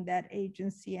retain that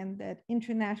agency, and that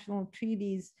international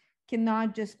treaties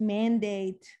cannot just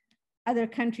mandate other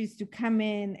countries to come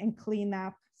in and clean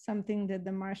up something that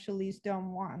the Marshallese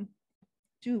don't want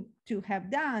to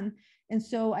have done. And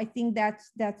so I think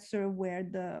that's sort of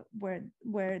where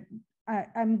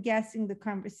I'm guessing the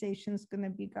conversation is going to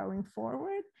be going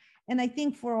forward. And I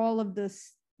think for all of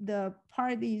the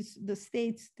parties, the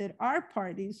states that are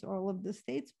parties, all of the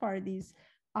states parties,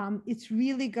 it's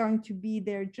really going to be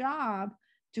their job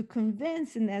to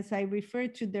convince, and as I refer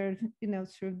to their,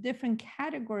 sort of different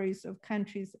categories of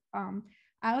countries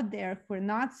out there who are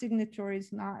not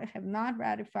signatories, have not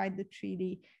ratified the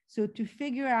treaty. So to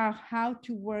figure out how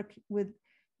to work with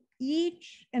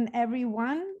each and every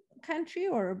one country,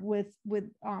 or with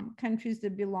countries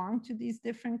that belong to these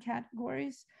different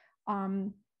categories,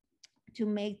 to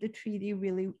make the treaty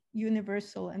really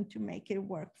universal and to make it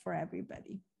work for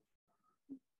everybody.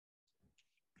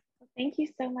 Thank you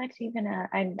so much, Ivana.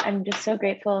 I'm just so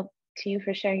grateful to you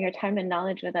for sharing your time and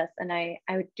knowledge with us. And I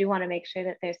do want to make sure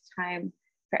that there's time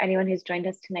for anyone who's joined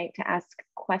us tonight to ask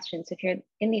questions. If you're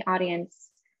in the audience,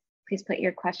 please put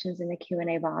your questions in the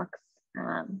Q&A box.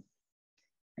 And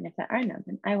if there are none,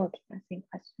 then I will keep asking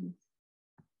questions.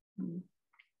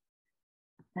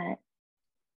 But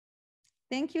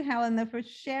thank you, Helena, for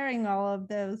sharing all of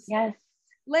those. Yes.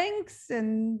 Links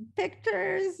and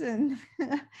pictures, and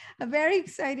a very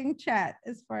exciting chat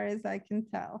as far as I can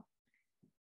tell.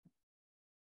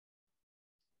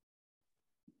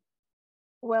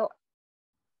 Well,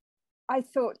 I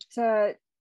thought I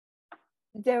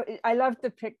loved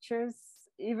the pictures,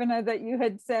 even that you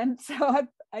had sent. So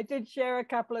I did share a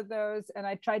couple of those, and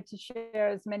I tried to share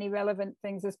as many relevant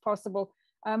things as possible.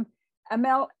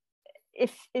 Amelle,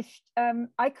 if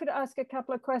I could ask a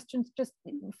couple of questions, just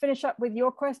finish up with your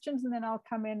questions, and then I'll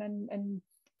come in, and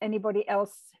anybody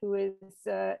else who is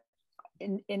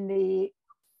in the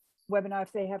webinar,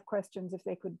 if they have questions, if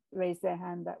they could raise their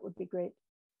hand, that would be great.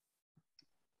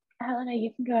 Helena,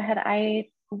 you can go ahead. I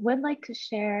would like to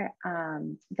share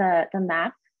the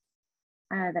map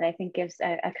that I think gives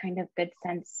a kind of good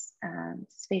sense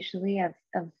spatially of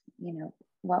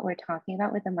what we're talking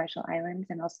about with the Marshall Islands,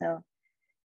 and also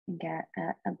get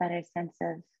a better sense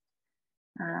of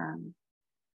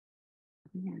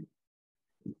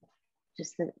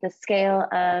just the scale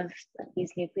of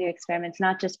these nuclear experiments,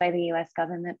 not just by the US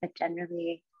government, but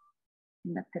generally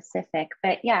in the Pacific.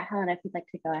 But yeah, Helena, if you'd like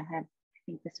to go ahead. I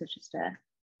think this was just a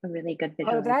really good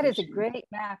visualization. Oh, that is a great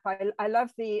map. I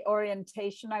love the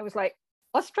orientation. I was like,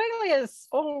 Australia's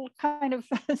all kind of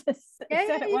set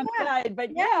at one side, but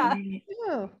yeah,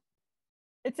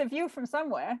 it's a view from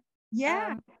somewhere.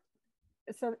 Yeah.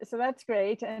 So that's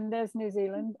great. And there's New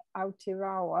Zealand,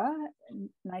 Aotearoa,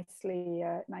 nicely.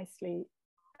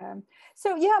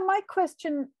 So yeah, my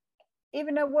question,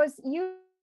 Ivana, was you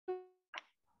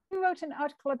wrote an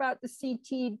article about the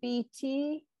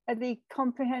CTBT, the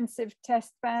Comprehensive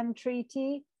Test Ban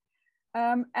Treaty,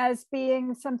 as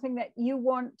being something that you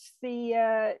want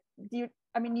you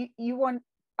want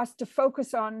us to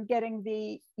focus on getting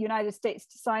the United States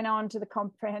to sign on to the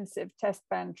Comprehensive Test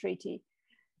Ban Treaty.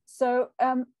 So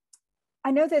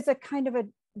I know there's a kind of a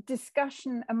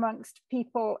discussion amongst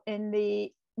people in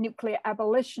the nuclear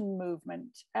abolition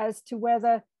movement as to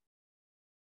whether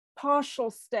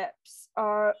partial steps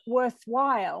are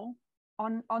worthwhile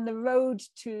on the road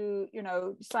to,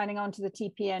 signing on to the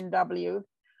TPNW,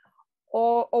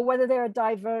 or whether they're a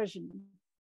diversion.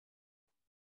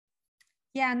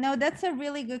 Yeah, no, that's a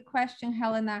really good question,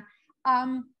 Helena.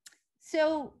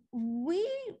 So we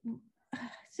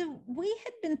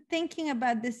had been thinking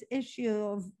about this issue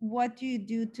of what do you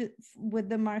do with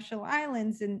the Marshall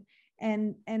Islands,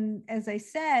 and as I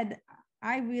said,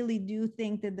 I really do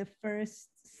think that the first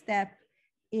step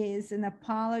is an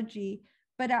apology.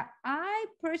 But I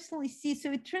personally see,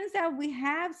 so it turns out we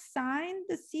have signed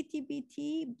the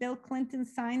CTBT. Bill Clinton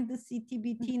signed the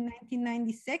CTBT in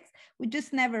 1996. We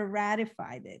just never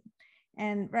ratified it.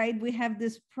 And right, we have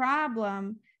this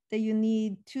problem that you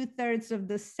need 2/3 of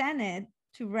the Senate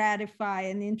to ratify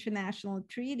an international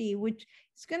treaty, which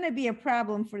is going to be a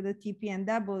problem for the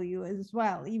TPNW as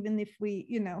well, even if we,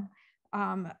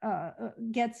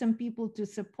 get some people to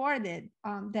support it.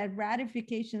 That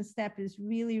ratification step is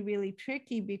really, really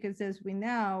tricky, because as we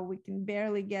know, we can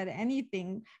barely get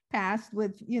anything passed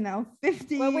with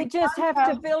 50. Well, we just have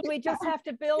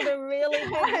to build a really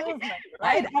big movement,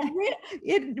 right?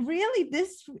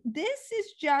 This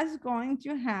is just going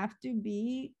to have to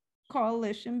be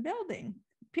coalition building,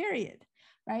 period,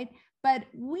 right? But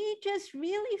we just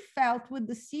really felt with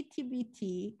the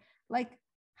CTBT, like,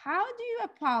 how do you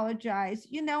apologize?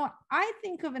 You know, I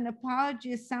think of an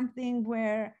apology as something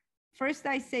where first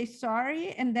I say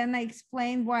sorry, and then I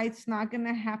explain why it's not going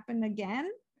to happen again,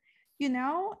 you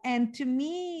know? And to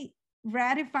me,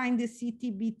 ratifying the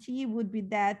CTBT would be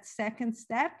that second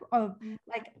step of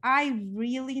like, I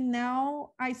really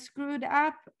know I screwed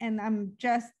up, and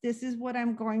this is what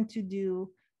I'm going to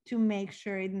do to make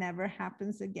sure it never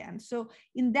happens again. So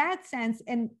in that sense,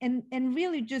 and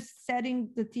really just setting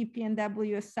the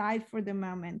TPNW aside for the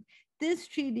moment, this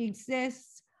treaty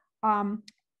exists.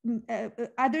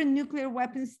 Other nuclear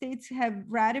weapon states have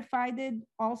ratified it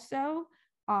also.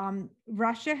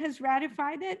 Russia has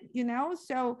ratified it, you know,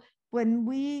 so when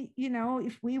we, you know,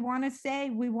 if we want to say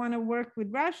we want to work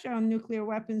with Russia on nuclear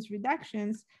weapons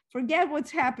reductions, forget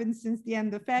what's happened since the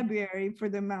end of February for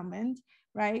the moment,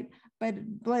 right? But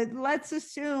let's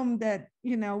assume that,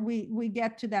 you know, we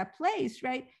get to that place,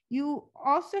 right? You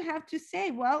also have to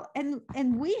say, well, and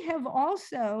we have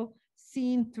also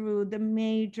seen through the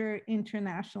major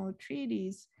international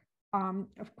treaties.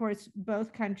 Of course,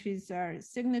 both countries are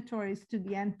signatories to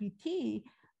the NPT,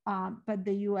 but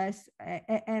the US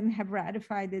and have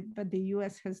ratified it, but the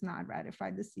US has not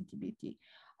ratified the CTBT.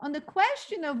 On the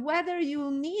question of whether you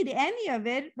need any of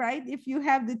it, right? If you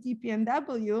have the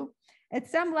TPNW, at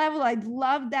some level, I'd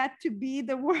love that to be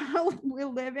the world we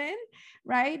live in,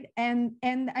 right? And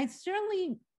I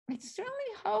certainly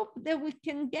hope that we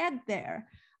can get there.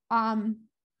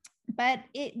 But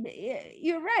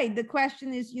you're right. The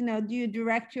question is, you know, do you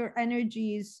direct your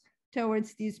energies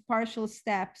towards these partial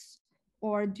steps,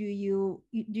 or do you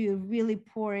really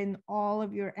pour in all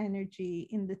of your energy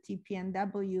in the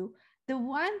TPNW? The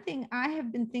one thing I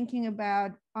have been thinking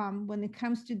about when it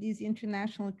comes to these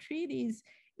international treaties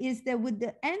is that with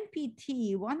the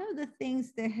NPT, one of the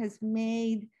things that has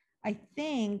made, I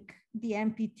think, the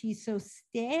NPT so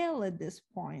stale at this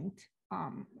point,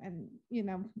 and you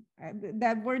know,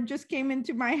 that word just came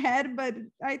into my head, but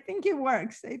I think it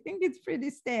works. I think it's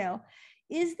pretty stale,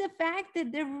 is the fact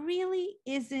that there really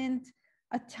isn't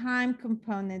a time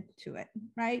component to it,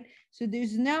 right? So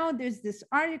there's this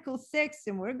Article 6,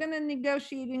 and we're going to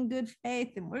negotiate in good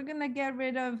faith, and we're going to get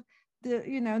rid of the,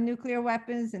 you know, nuclear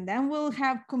weapons, and then we'll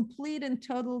have complete and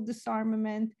total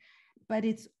disarmament. But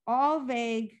it's all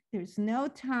vague. There's no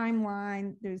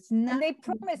timeline. There's nothing. And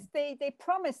they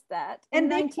promised that in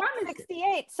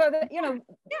 1968, so that, you know,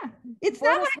 yeah, it's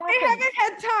not like they haven't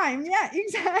had time. Yeah,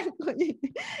 exactly,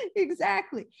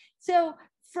 exactly. So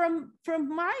from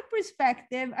my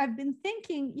perspective, I've been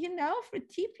thinking, you know, for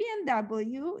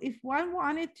TPNW, if one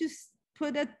wanted to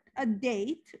put a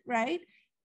date, right?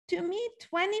 To me,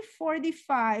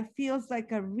 2045 feels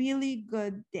like a really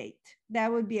good date. That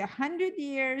would be 100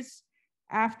 years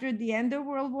after the end of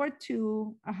World War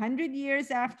II, 100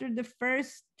 years after the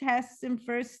first tests and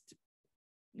first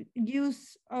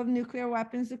use of nuclear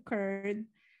weapons occurred.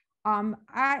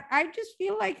 I just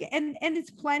feel like, and it's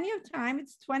plenty of time.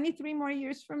 It's 23 more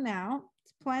years from now.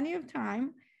 It's plenty of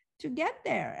time to get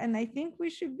there. And I think we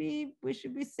should be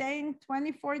saying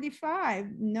 2045,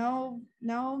 no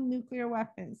nuclear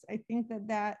weapons. I think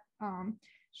that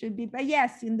should be, but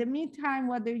yes, in the meantime,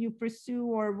 whether you pursue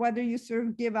or whether you sort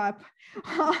of give up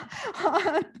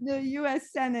the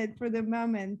US Senate for the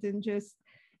moment and just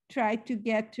try to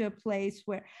get to a place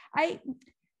where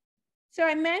so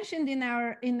I mentioned in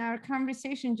our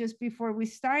conversation just before we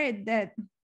started that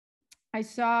I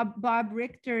saw Bob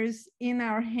Richter's In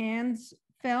Our Hands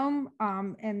film,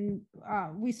 and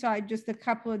we saw it just a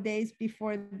couple of days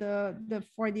before the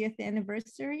 40th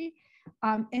anniversary.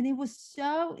 And it was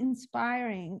so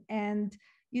inspiring. And,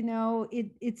 you know,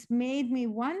 it's made me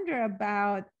wonder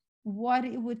about what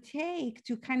it would take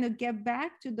to kind of get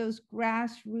back to those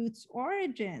grassroots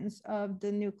origins of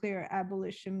the nuclear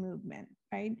abolition movement,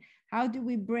 right? How do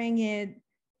we bring it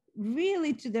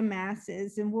really to the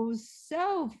masses? And what was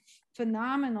so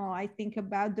phenomenal, I think,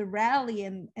 about the rally,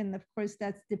 and of course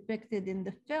that's depicted in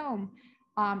the film.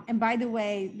 And by the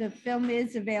way, the film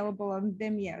is available on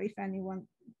Vimeo if anyone,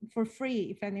 for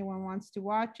free, if anyone wants to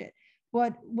watch it.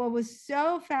 What was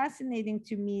so fascinating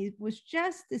to me was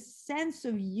just the sense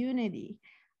of unity.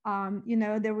 You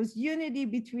know, there was unity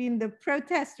between the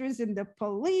protesters and the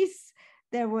police.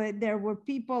 There were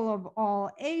people of all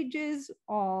ages,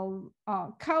 all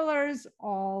colors,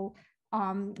 all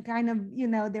kind of, you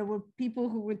know, there were people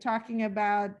who were talking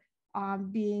about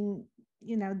being,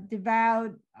 you know,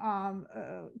 devout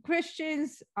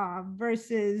Christians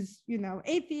versus, you know,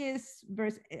 atheists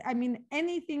versus, I mean,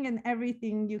 anything and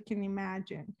everything you can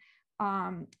imagine.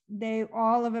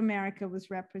 All of America was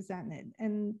represented.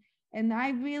 And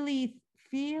I really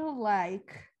feel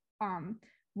like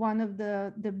one of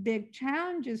the big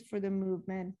challenges for the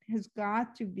movement has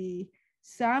got to be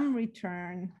some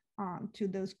return to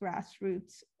those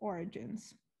grassroots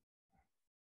origins.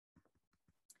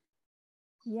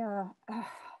 Yeah,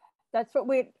 that's what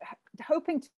we're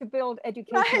hoping to build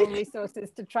educational resources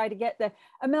to try to get there.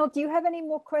 Amelle, do you have any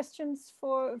more questions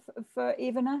for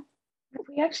Ivana?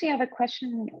 We actually have a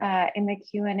question in the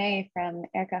Q&A from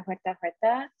Erika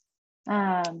Huerta.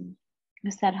 Who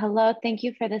said, hello, thank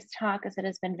you for this talk as it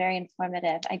has been very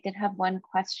informative. I did have one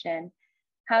question.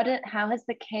 How has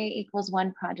the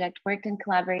K=1 project worked in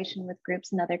collaboration with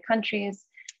groups in other countries,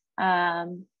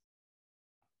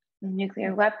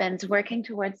 nuclear weapons, working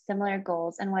towards similar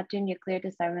goals, and what do nuclear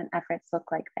disarmament efforts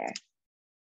look like there?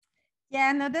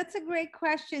 Yeah, no, that's a great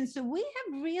question. So we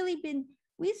have really been,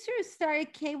 we sort of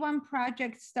started, K1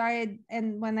 project started,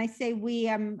 and when I say we,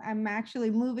 I'm actually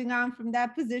moving on from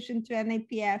that position to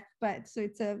NAPF, but so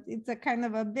it's a kind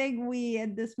of a big we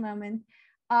at this moment.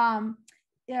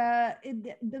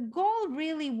 The goal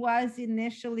really was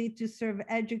initially to sort of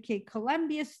educate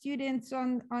Columbia students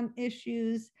on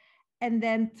issues, and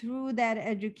then through that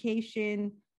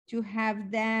education to have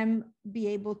them be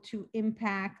able to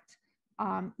impact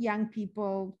young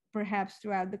people perhaps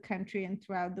throughout the country and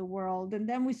throughout the world. And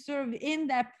then we sort of in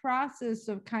that process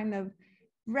of kind of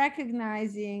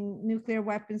recognizing nuclear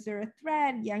weapons are a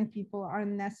threat, young people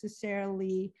aren't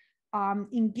necessarily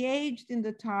engaged in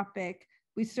the topic,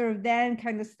 we sort of then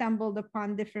kind of stumbled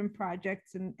upon different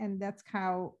projects, and that's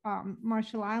how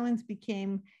Marshall Islands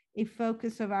became a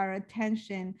focus of our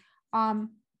attention.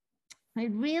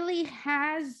 It really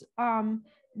has,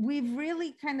 we've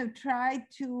really kind of tried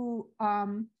to,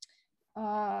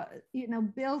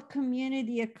 build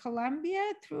community at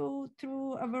Columbia through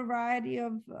a variety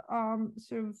of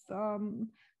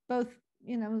both,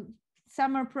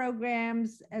 summer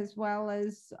programs as well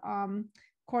as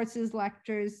courses,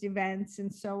 lectures, events,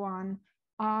 and so on.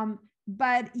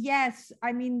 But yes,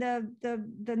 I mean,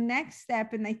 the next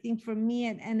step, and I think for me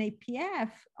at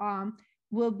NAPF,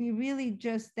 will be really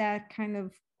just that kind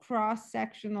of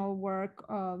cross-sectional work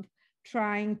of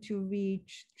trying to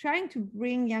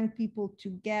bring young people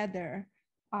together,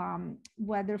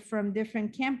 whether from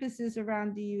different campuses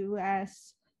around the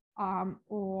US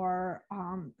or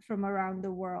from around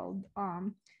the world.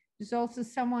 There's also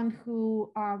someone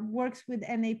who works with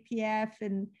NAPF,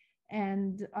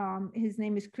 and his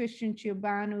name is Christian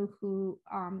Ciobanu, who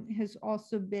has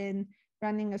also been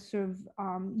running a sort of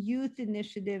youth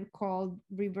initiative called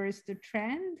Reverse the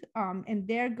Trend. And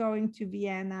they're going to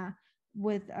Vienna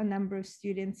with a number of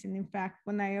students. And in fact,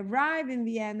 when I arrive in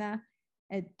Vienna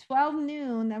at 12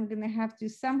 noon, I'm gonna have to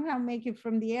somehow make it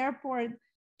from the airport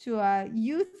to a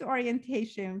youth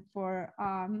orientation for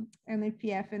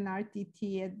NAPF and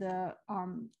RTT at the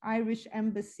Irish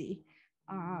Embassy.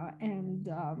 And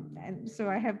so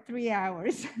I have 3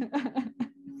 hours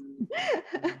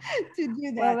to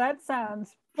do that. Well, that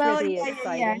sounds pretty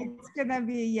exciting. Yeah, it's gonna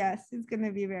be, yes, it's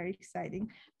gonna be very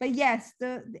exciting. But yes,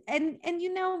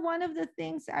 one of the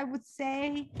things I would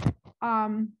say,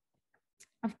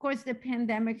 of course, the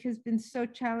pandemic has been so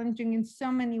challenging in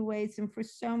so many ways and for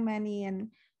so many,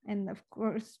 and of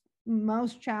course,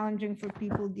 most challenging for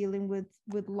people dealing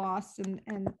with loss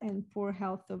and poor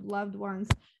health of loved ones.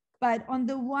 But on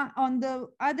the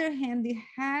other hand, it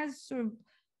has sort of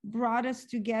brought us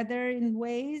together in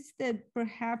ways that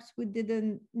perhaps we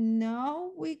didn't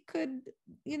know we could,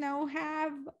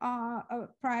 have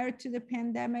prior to the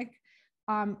pandemic.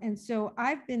 And so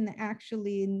I've been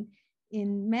actually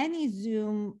in many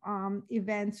Zoom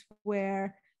events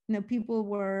where people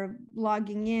were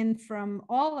logging in from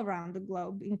all around the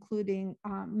globe, including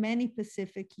many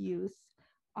Pacific youth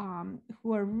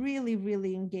who are really,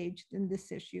 really engaged in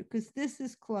this issue, because this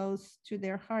is close to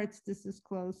their hearts. This is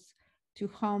close to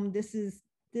home. This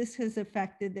has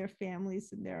affected their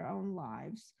families and their own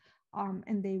lives,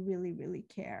 and they really, really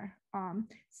care.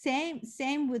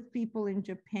 Same with people in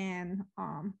Japan.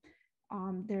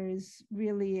 There is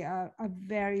really a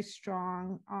very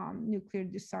strong nuclear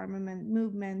disarmament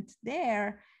movement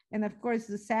there. And of course,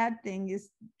 the sad thing is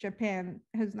Japan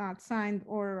has not signed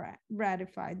or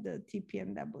ratified the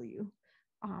TPNW.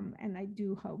 And I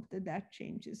do hope that that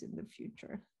changes in the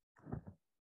future.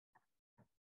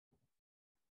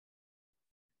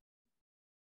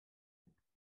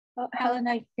 Oh,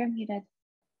 Helena, you're muted.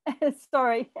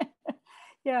 Sorry.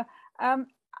 Yeah. I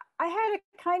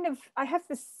have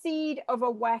the seed of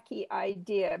a wacky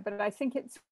idea, but I think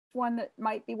it's one that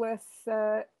might be worth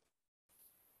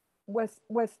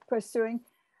pursuing.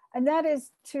 And that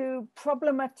is to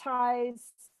problematize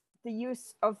the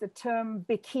use of the term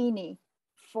bikini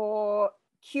for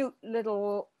cute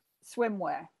little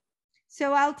swimwear.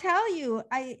 So I'll tell you,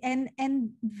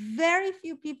 and very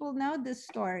few people know this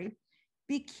story.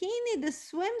 Bikini, the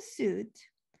swimsuit,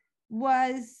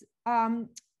 was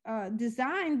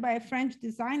designed by a French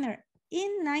designer in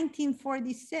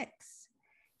 1946.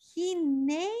 He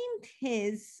named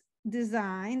his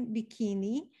design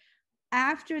Bikini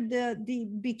after the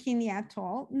Bikini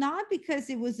Atoll, not because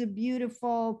it was a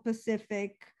beautiful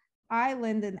Pacific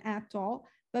island and atoll,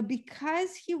 but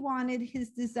because he wanted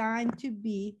his design to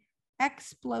be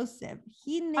explosive.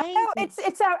 He named I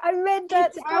read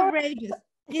that. It's outrageous.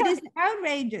 It is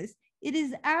outrageous. It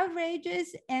is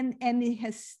outrageous, and it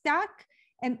has stuck.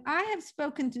 And I have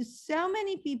spoken to so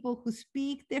many people who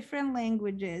speak different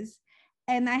languages,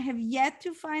 and I have yet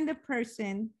to find a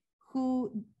person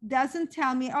who doesn't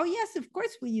tell me, oh yes, of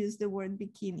course we use the word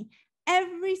bikini.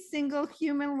 Every single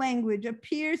human language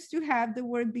appears to have the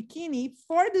word bikini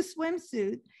for the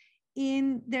swimsuit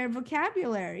in their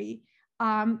vocabulary.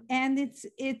 And it's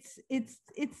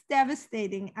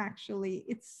devastating, actually.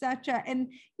 It's such a,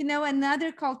 and you know,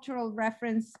 another cultural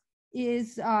reference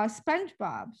is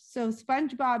SpongeBob. So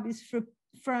SpongeBob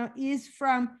is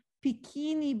from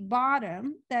Bikini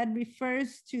Bottom, that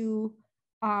refers to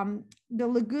the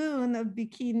lagoon of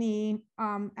Bikini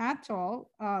Atoll,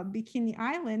 Bikini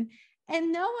Island,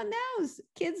 and no one knows.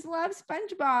 Kids love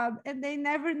SpongeBob, and they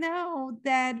never know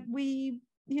that we,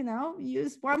 you know,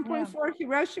 use 1.4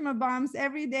 Hiroshima bombs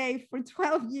every day for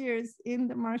 12 years in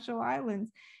the Marshall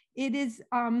Islands. It is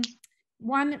I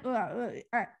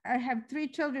have 3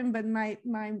 children, but my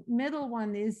middle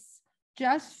one is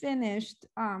just finished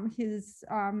his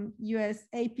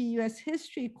AP US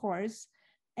history course.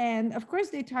 And of course,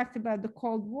 they talked about the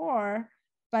Cold War,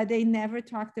 but they never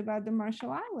talked about the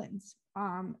Marshall Islands.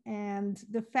 And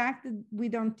the fact that we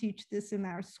don't teach this in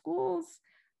our schools,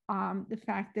 the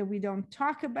fact that we don't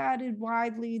talk about it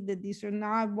widely, that these are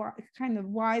not kind of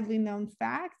widely known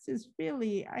facts, is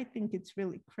really, I think it's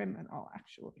really criminal,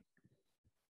 actually.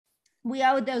 We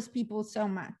owe those people so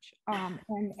much.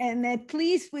 And at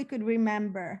least we could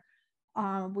remember,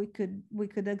 we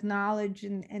could acknowledge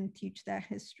and teach that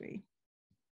history.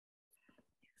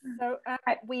 So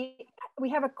we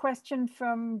have a question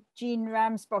from Jean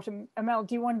Ramsbottom. Amelle,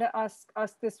 do you want to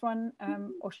ask this one,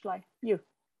 or shall I? You.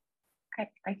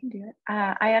 I can do it.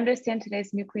 I understand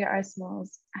today's nuclear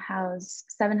arsenals house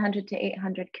 700 to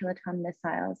 800 kiloton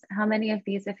missiles. How many of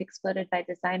these, if exploded by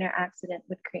design or accident,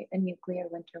 would create a nuclear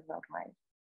winter worldwide?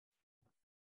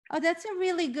 Oh, that's a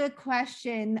really good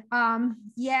question.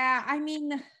 Yeah, I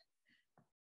mean,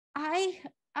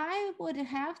 I would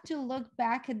have to look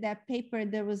back at that paper.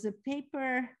 There was a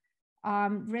paper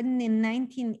written in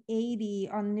 1980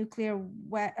 on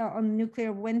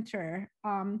nuclear winter.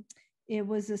 It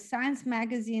was a Science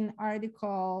magazine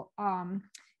article,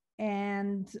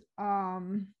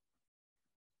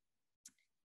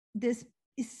 this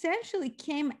essentially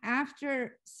came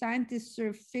after scientists sort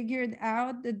of figured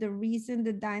out that the reason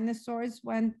the dinosaurs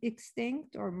went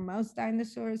extinct, or most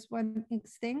dinosaurs went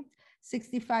extinct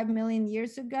 65 million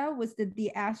years ago, was that the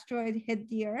asteroid hit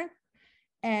the Earth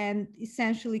and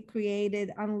essentially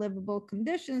created unlivable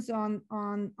conditions on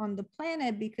the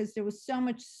planet, because there was so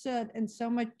much soot and so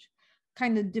much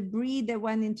kind of debris that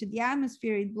went into the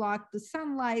atmosphere. It blocked the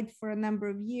sunlight for a number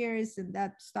of years, and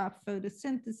that stopped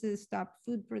photosynthesis, stopped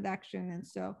food production. And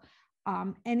so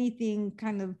anything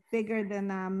kind of bigger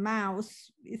than a mouse,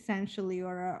 essentially,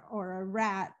 or a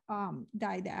rat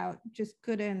died out. Just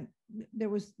couldn't, there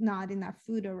was not enough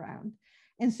food around.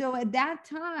 And so at that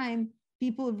time,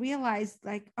 people realized,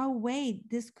 like, oh wait,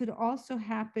 this could also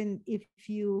happen if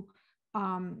you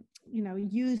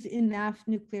use enough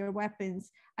nuclear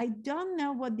weapons. I don't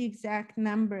know what the exact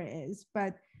number is,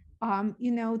 but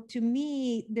to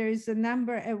me, there's a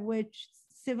number at which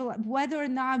whether or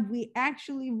not we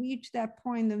actually reach that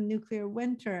point of nuclear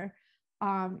winter,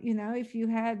 if you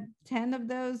had 10 of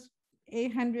those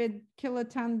 800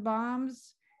 kiloton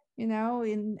bombs,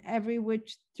 in every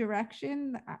which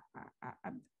direction,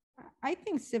 I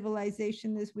think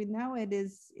civilization as we know it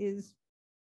is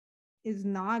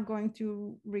not going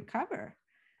to recover.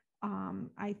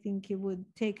 I think it would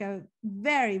take a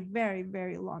very, very,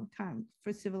 very long time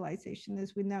for civilization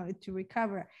as we know it to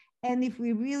recover. And if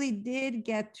we really did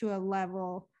get to a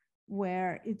level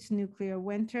where it's nuclear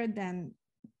winter, then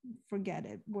forget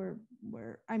it.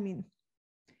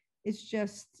 It's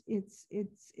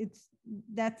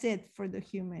that's it for the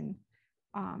human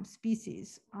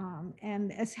species.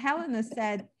 And as Helena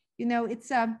said,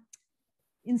 it's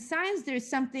in science, there's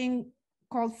something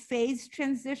called phase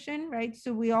transition, right?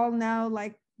 So we all know,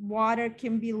 like, water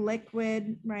can be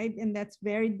liquid, right? And that's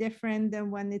very different than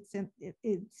when it's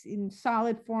in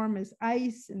solid form as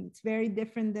ice, and it's very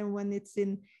different than when it's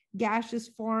in gaseous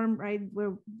form, right?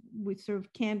 Where we sort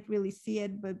of can't really see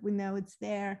it, but we know it's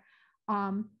there.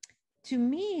 To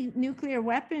me, nuclear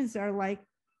weapons are like,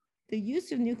 the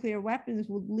use of nuclear weapons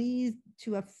would lead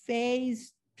to a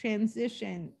phased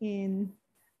transition in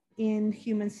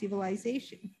human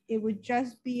civilization. It would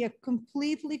just be a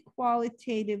completely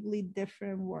qualitatively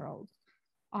different world.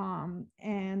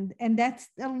 And that's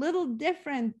a little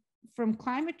different from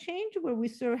climate change, where we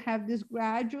sort of have this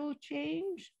gradual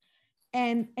change.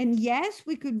 And yes,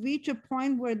 we could reach a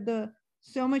point where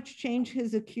so much change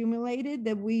has accumulated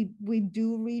that we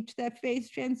do reach that phase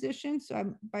transition. So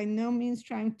I'm by no means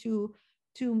trying to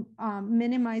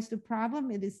minimize the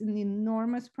problem. It is an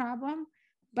enormous problem,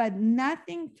 but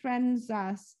nothing threatens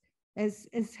us, as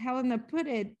Helena put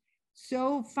it,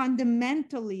 so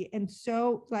fundamentally and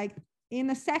so like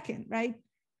in a second, right?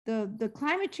 The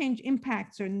climate change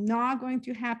impacts are not going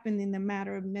to happen in a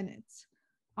matter of minutes.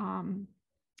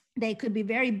 They could be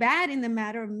very bad in a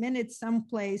matter of minutes,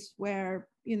 someplace where,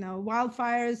 you know,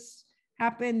 wildfires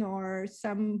happen or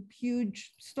some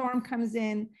huge storm comes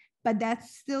in, but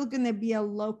that's still going to be a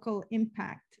local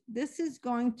impact. This is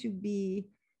going to be,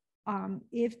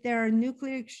 if there are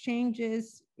nuclear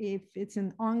exchanges, if it's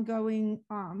an ongoing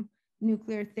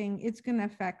nuclear thing, it's going to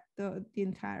affect the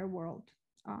entire world.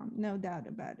 No doubt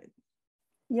about it.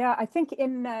 Yeah, I think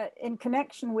in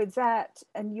connection with that,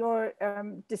 and you're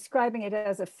describing it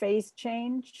as a phase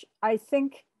change, I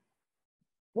think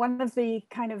one of the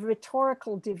kind of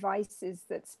rhetorical devices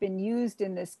that's been used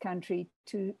in this country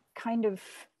to kind of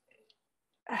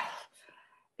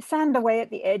sand away at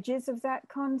the edges of that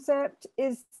concept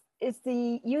is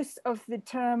the use of the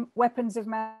term weapons of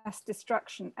mass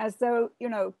destruction, as though, you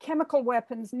know, chemical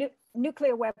weapons,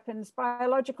 nuclear weapons,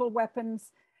 biological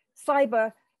weapons,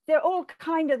 cyber, they're all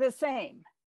kind of the same.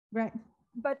 Right.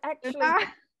 But actually,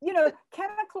 you know,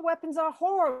 chemical weapons are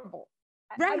horrible.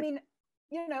 Right. I mean,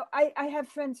 you know, I have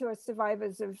friends who are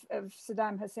survivors of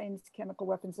Saddam Hussein's chemical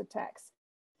weapons attacks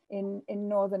in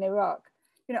northern Iraq.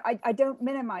 You know, I don't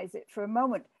minimize it for a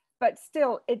moment, but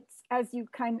still, it's, as you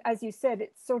said,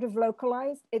 it's sort of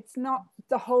localized. It's not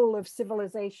the whole of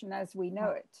civilization as we know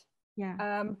it.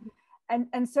 Yeah.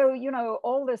 And so, you know,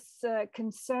 all this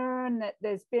concern that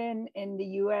there's been in the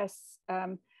US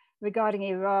regarding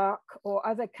Iraq or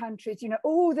other countries, you know,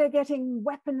 oh, they're getting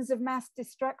weapons of mass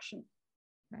destruction.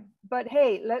 Right. But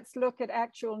hey, let's look at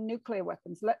actual nuclear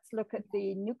weapons. Let's look at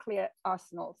the nuclear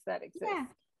arsenals that exist. Yeah.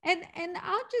 And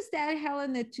I'll just add,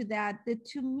 Helena, to that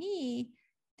to me,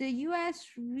 the US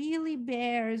really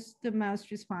bears the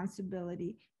most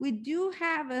responsibility. We do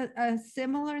have a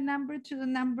similar number to the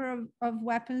number of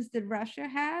weapons that Russia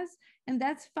has, and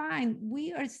that's fine.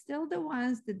 We are still the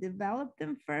ones that developed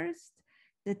them first,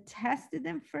 that tested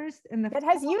them first, and that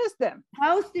has used them.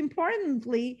 Most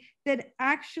importantly, that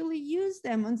actually use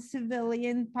them on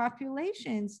civilian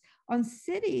populations, on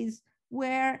cities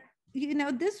where, you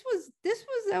know, this was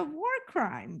a war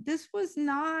crime. This was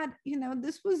not, you know,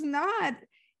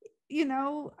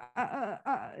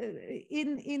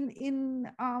 in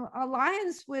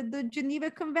alliance with the Geneva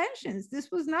Conventions.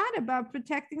 This was not about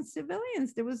protecting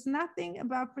civilians. There was nothing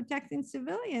about protecting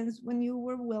civilians when you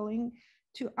were willing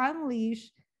to unleash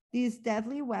these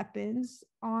deadly weapons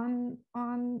on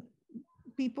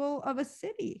people of a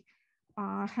city.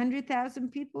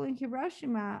 100,000 people in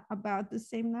Hiroshima, about the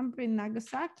same number in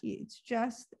Nagasaki. It's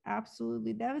just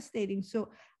absolutely devastating. So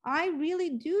I really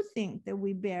do think that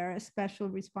we bear a special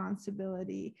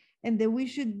responsibility, and that we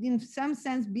should, in some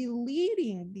sense, be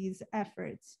leading these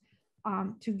efforts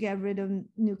to get rid of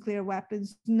nuclear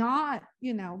weapons, not,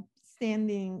 you know,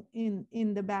 standing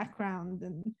in the background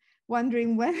and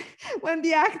wondering when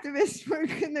the activists were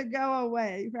going to go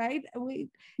away, right?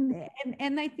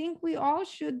 And I think we all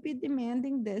should be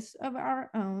demanding this of our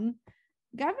own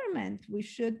government. We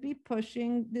should be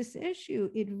pushing this issue.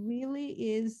 It really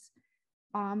is,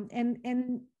 and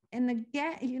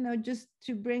again, you know, just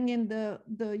to bring in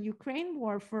the Ukraine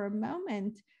war for a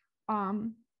moment,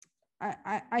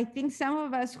 I think some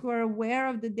of us who are aware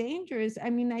of the dangers,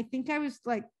 I mean, I think I was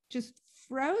like just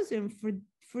frozen for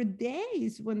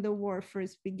days when the war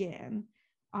first began,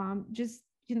 just,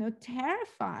 you know,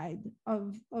 terrified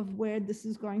of where this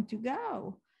is going to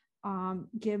go,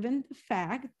 given the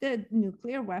fact that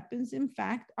nuclear weapons, in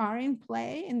fact, are in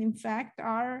play, and in fact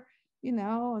are, you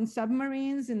know, on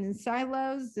submarines and in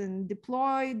silos and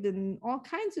deployed, and all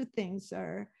kinds of things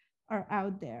are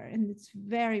out there, and it's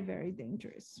very, very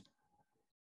dangerous.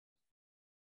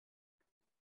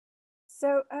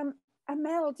 So,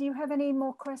 Amelle, do you have any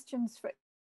more questions for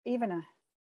Ivana.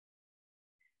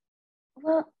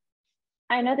 Well,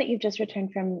 I know that you've just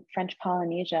returned from French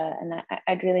Polynesia, and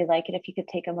I'd really like it if you could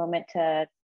take a moment to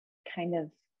kind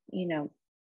of,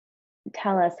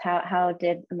 tell us how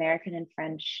did American and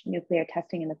French nuclear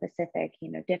testing in the Pacific,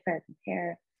 differ,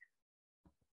 compare?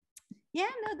 Yeah,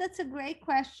 no, that's a great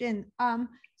question.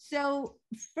 So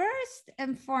first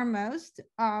and foremost,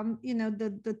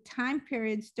 the time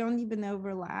periods don't even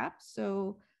overlap.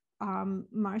 So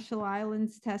Marshall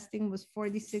Islands testing was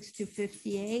 46 to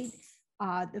 58.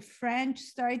 The French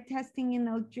started testing in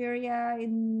Algeria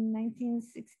in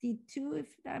 1962,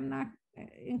 if I'm not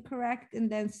incorrect,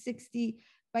 and then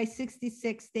by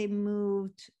 66 they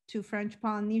moved to French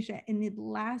Polynesia, and it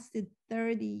lasted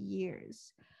 30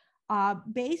 years.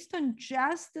 Based on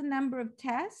just the number of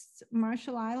tests,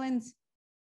 Marshall Islands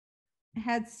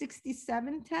had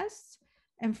 67 tests,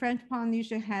 and French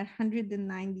Polynesia had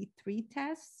 193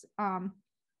 tests.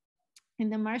 In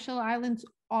the Marshall Islands,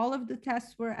 all of the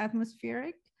tests were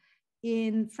atmospheric.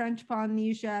 In French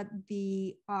Polynesia,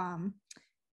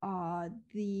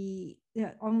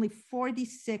 only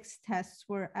 46 tests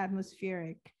were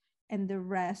atmospheric, and the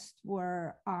rest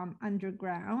were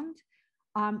underground.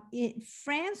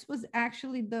 France was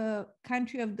actually the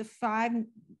country of the 5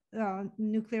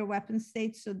 nuclear weapon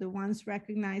states, so the ones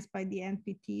recognized by the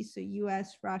NPT, so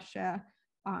US, Russia,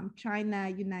 China,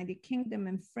 United Kingdom,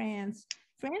 and France.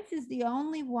 France is the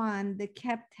only one that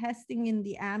kept testing in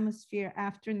the atmosphere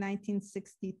after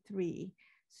 1963.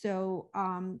 So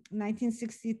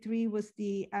 1963 was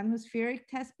the atmospheric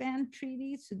test ban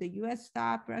treaty, so the US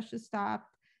stopped, Russia stopped,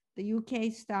 the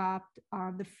UK stopped.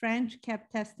 The French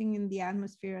kept testing in the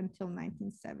atmosphere until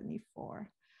 1974.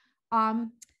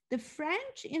 The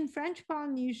French in French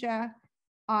Polynesia,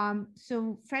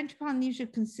 so French Polynesia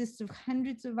consists of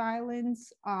hundreds of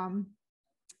islands,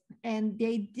 and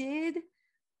they did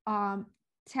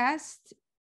test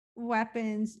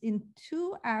weapons in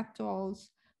 2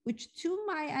 atolls, which to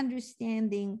my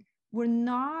understanding were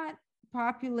not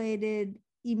populated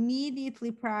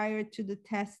immediately prior to the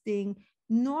testing,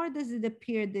 nor does it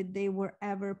appear that they were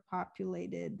ever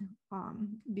populated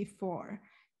before.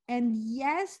 And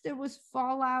yes, there was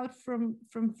fallout from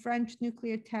French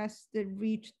nuclear tests that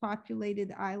reached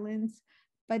populated islands,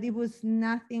 but it was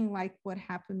nothing like what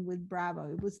happened with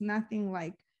Bravo. It was nothing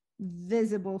like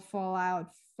visible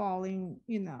fallout falling,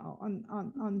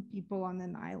 on people on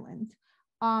an island.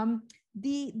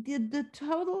 The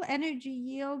total energy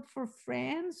yield for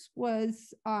France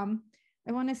was,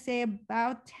 I want to say,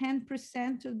 about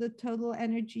 10% of the total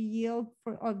energy yield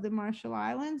of the Marshall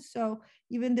Islands. So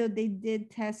even though they did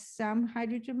test some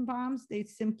hydrogen bombs, they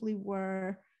simply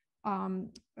were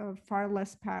far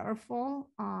less powerful.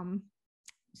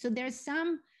 So there's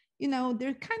some,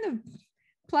 they're kind of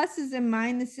pluses and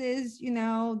minuses.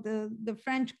 The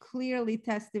French clearly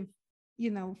tested,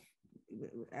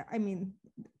 I mean,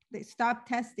 they stopped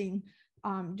testing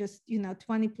just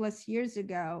 20 plus years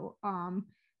ago,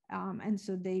 and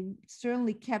so they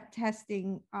certainly kept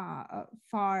testing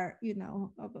far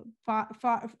too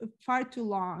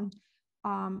long,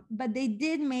 but they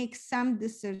did make some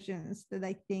decisions that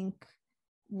I think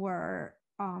were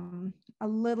a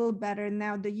little better.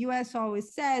 Now, the US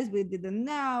always says we didn't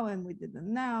know, and we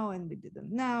didn't know, and we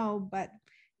didn't know, but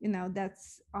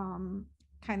that's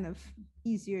kind of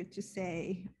easier to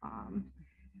say.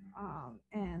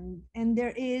 And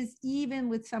there is, even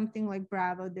with something like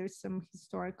Bravo, there's some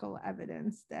historical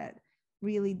evidence that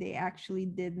really they actually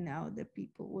did know that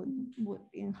people would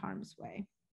be in harm's way.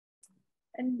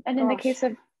 And in the case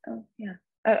of,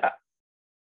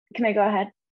 can I go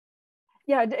ahead?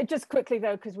 Yeah, just quickly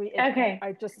though, because okay.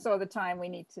 I just saw the time. We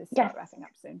need to start wrapping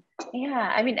up soon.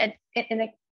 Yeah, I mean,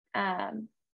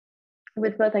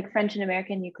 with both like French and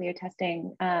American nuclear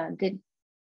testing, did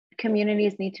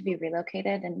communities need to be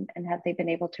relocated, and have they been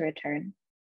able to return?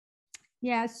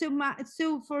 Yeah, so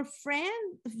for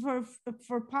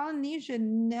for Polynesia,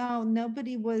 no,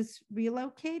 nobody was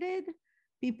relocated.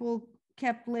 People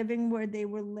kept living where they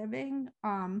were living.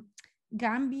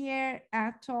 Gambier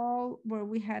Atoll, where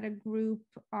we had a group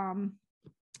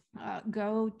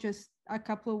go just a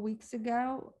couple of weeks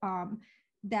ago,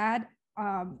 that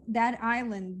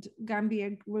island,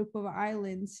 Gambier group of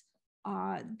islands,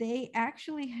 they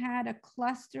actually had a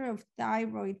cluster of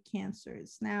thyroid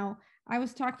cancers. Now, I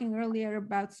was talking earlier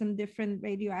about some different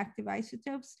radioactive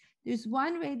isotopes. There's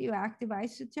one radioactive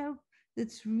isotope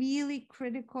that's really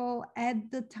critical at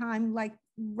the time, like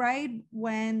right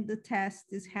when the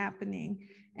test is happening,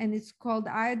 and it's called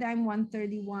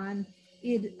iodine-131.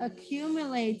 It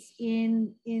accumulates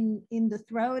in the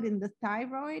throat, in the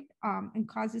thyroid, and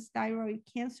causes thyroid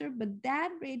cancer. But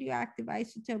that radioactive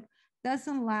isotope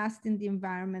doesn't last in the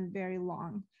environment very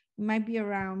long. It might be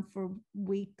around for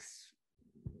weeks,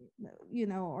 you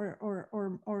know,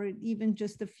 or even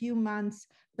just a few months,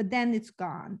 but then it's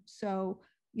gone. So,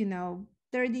 you know,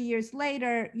 30 years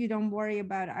later, you don't worry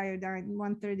about iodine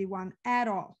 131 at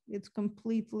all. It's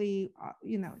completely,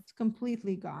 you know, it's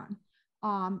completely gone.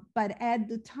 But at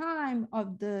the time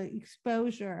of the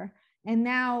exposure, and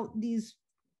now these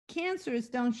cancers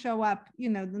don't show up, you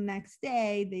know, the next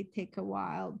day, they take a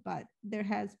while, but there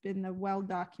has been a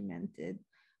well-documented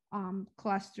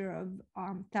cluster of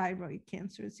thyroid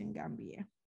cancers in Gambia.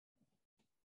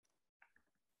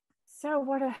 So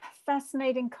what a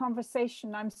fascinating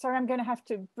conversation. I'm sorry, I'm going to have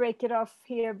to break it off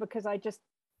here because I just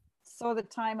saw the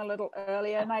time a little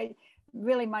earlier. And I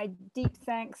really, my deep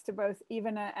thanks to both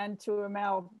Ivana and to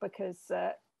Amelle, because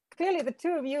clearly the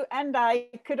two of you and I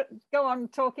could go on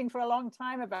talking for a long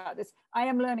time about this. I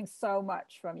am learning so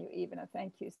much from you, Ivana.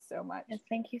 Thank you so much. Yes,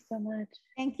 thank you so much.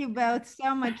 Thank you both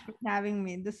so much for having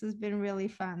me. This has been really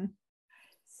fun.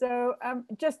 So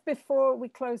just before we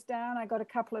close down, I got a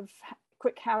couple of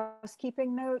quick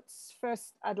housekeeping notes.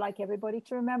 First, I'd like everybody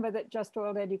to remember that Just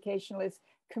World Educational is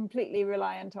completely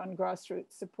reliant on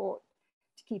grassroots support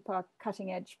to keep our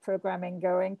cutting edge programming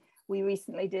going. We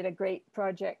recently did a great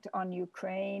project on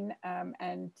Ukraine,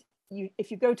 and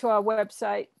if you go to our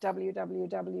website,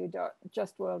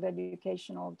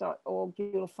 www.justworldeducational.org,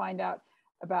 you'll find out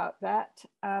about that.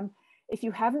 If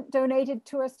you haven't donated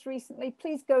to us recently,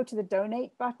 please go to the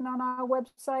donate button on our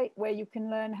website where you can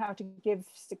learn how to give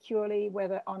securely,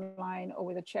 whether online or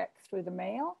with a check through the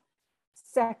mail.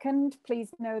 Second,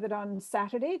 please know that on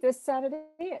Saturday, this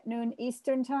Saturday at noon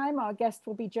Eastern time, our guest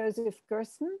will be Joseph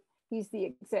Gerson. He's the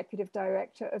executive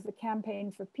director of the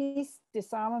Campaign for Peace,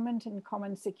 Disarmament and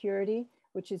Common Security,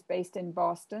 which is based in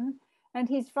Boston. And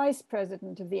he's vice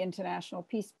president of the International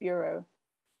Peace Bureau.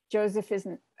 Joseph is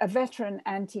a veteran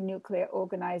anti-nuclear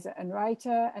organizer and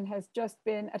writer and has just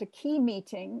been at a key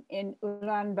meeting in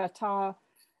Ulaanbaatar,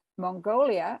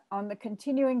 Mongolia, on the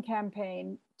continuing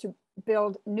campaign to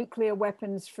build nuclear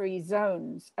weapons-free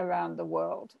zones around the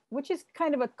world, which is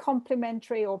kind of a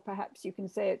complementary, or perhaps you can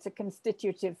say it's a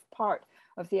constitutive part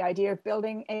of the idea of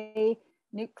building a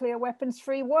nuclear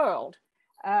weapons-free world.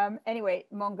 Anyway,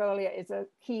 Mongolia is a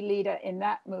key leader in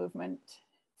that movement.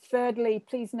 Thirdly,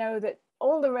 please know that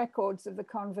all the records of the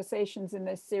conversations in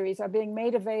this series are being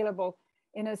made available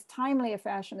in as timely a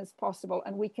fashion as possible,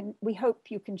 and we hope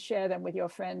you can share them with your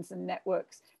friends and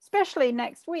networks, especially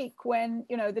next week when,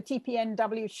 you know, the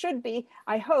TPNW should be,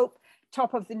 I hope,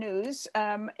 top of the news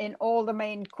in all the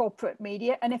main corporate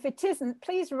media. And if it isn't,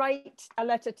 please write a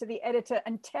letter to the editor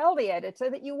and tell the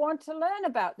editor that you want to learn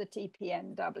about the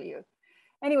TPNW.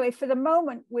 Anyway, for the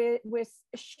moment, we're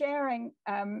sharing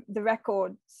the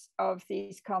records of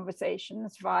these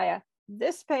conversations via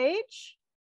this page,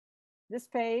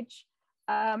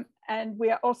 and we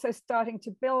are also starting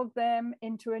to build them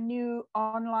into a new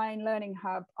online learning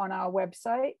hub on our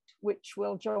website, which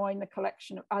will join the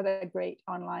collection of other great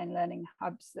online learning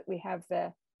hubs that we have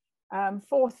there.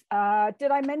 Fourth,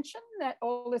 did I mention that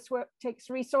all this work takes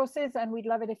resources, and we'd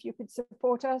love it if you could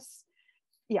support us?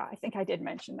 Yeah, I think I did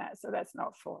mention that, so that's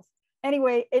not fourth.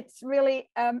 Anyway, it's really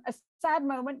a sad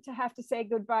moment to have to say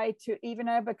goodbye to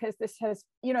Ivana, because this has,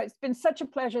 you know, it's been such a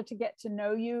pleasure to get to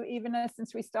know you, Ivana,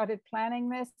 since we started planning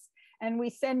this. And we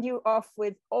send you off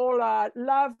with all our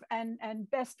love and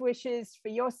best wishes for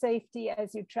your safety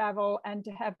as you travel, and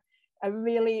to have a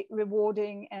really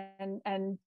rewarding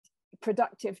and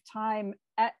productive time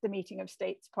at the meeting of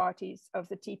states parties of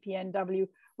the TPNW.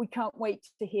 We can't wait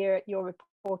to hear your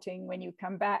reporting when you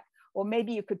come back, or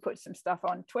maybe you could put some stuff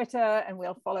on Twitter and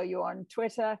we'll follow you on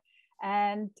Twitter.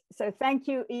 And so thank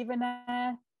you,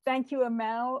 Ivana. Thank you,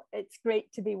 Amelle. It's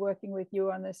great to be working with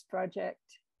you on this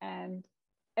project. And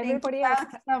everybody else.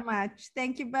 Thank you both so much.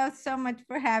 Thank you both so much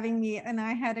for having me. And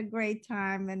I had a great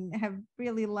time and have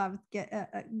really loved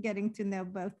getting to know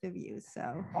both of you.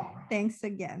 So thanks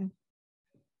again.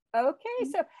 Okay,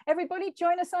 so everybody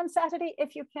join us on Saturday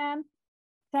if you can.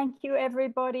 Thank you,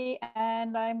 everybody.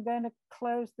 And I'm going to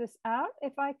close this out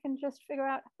if I can just figure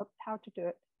out how to do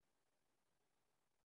it.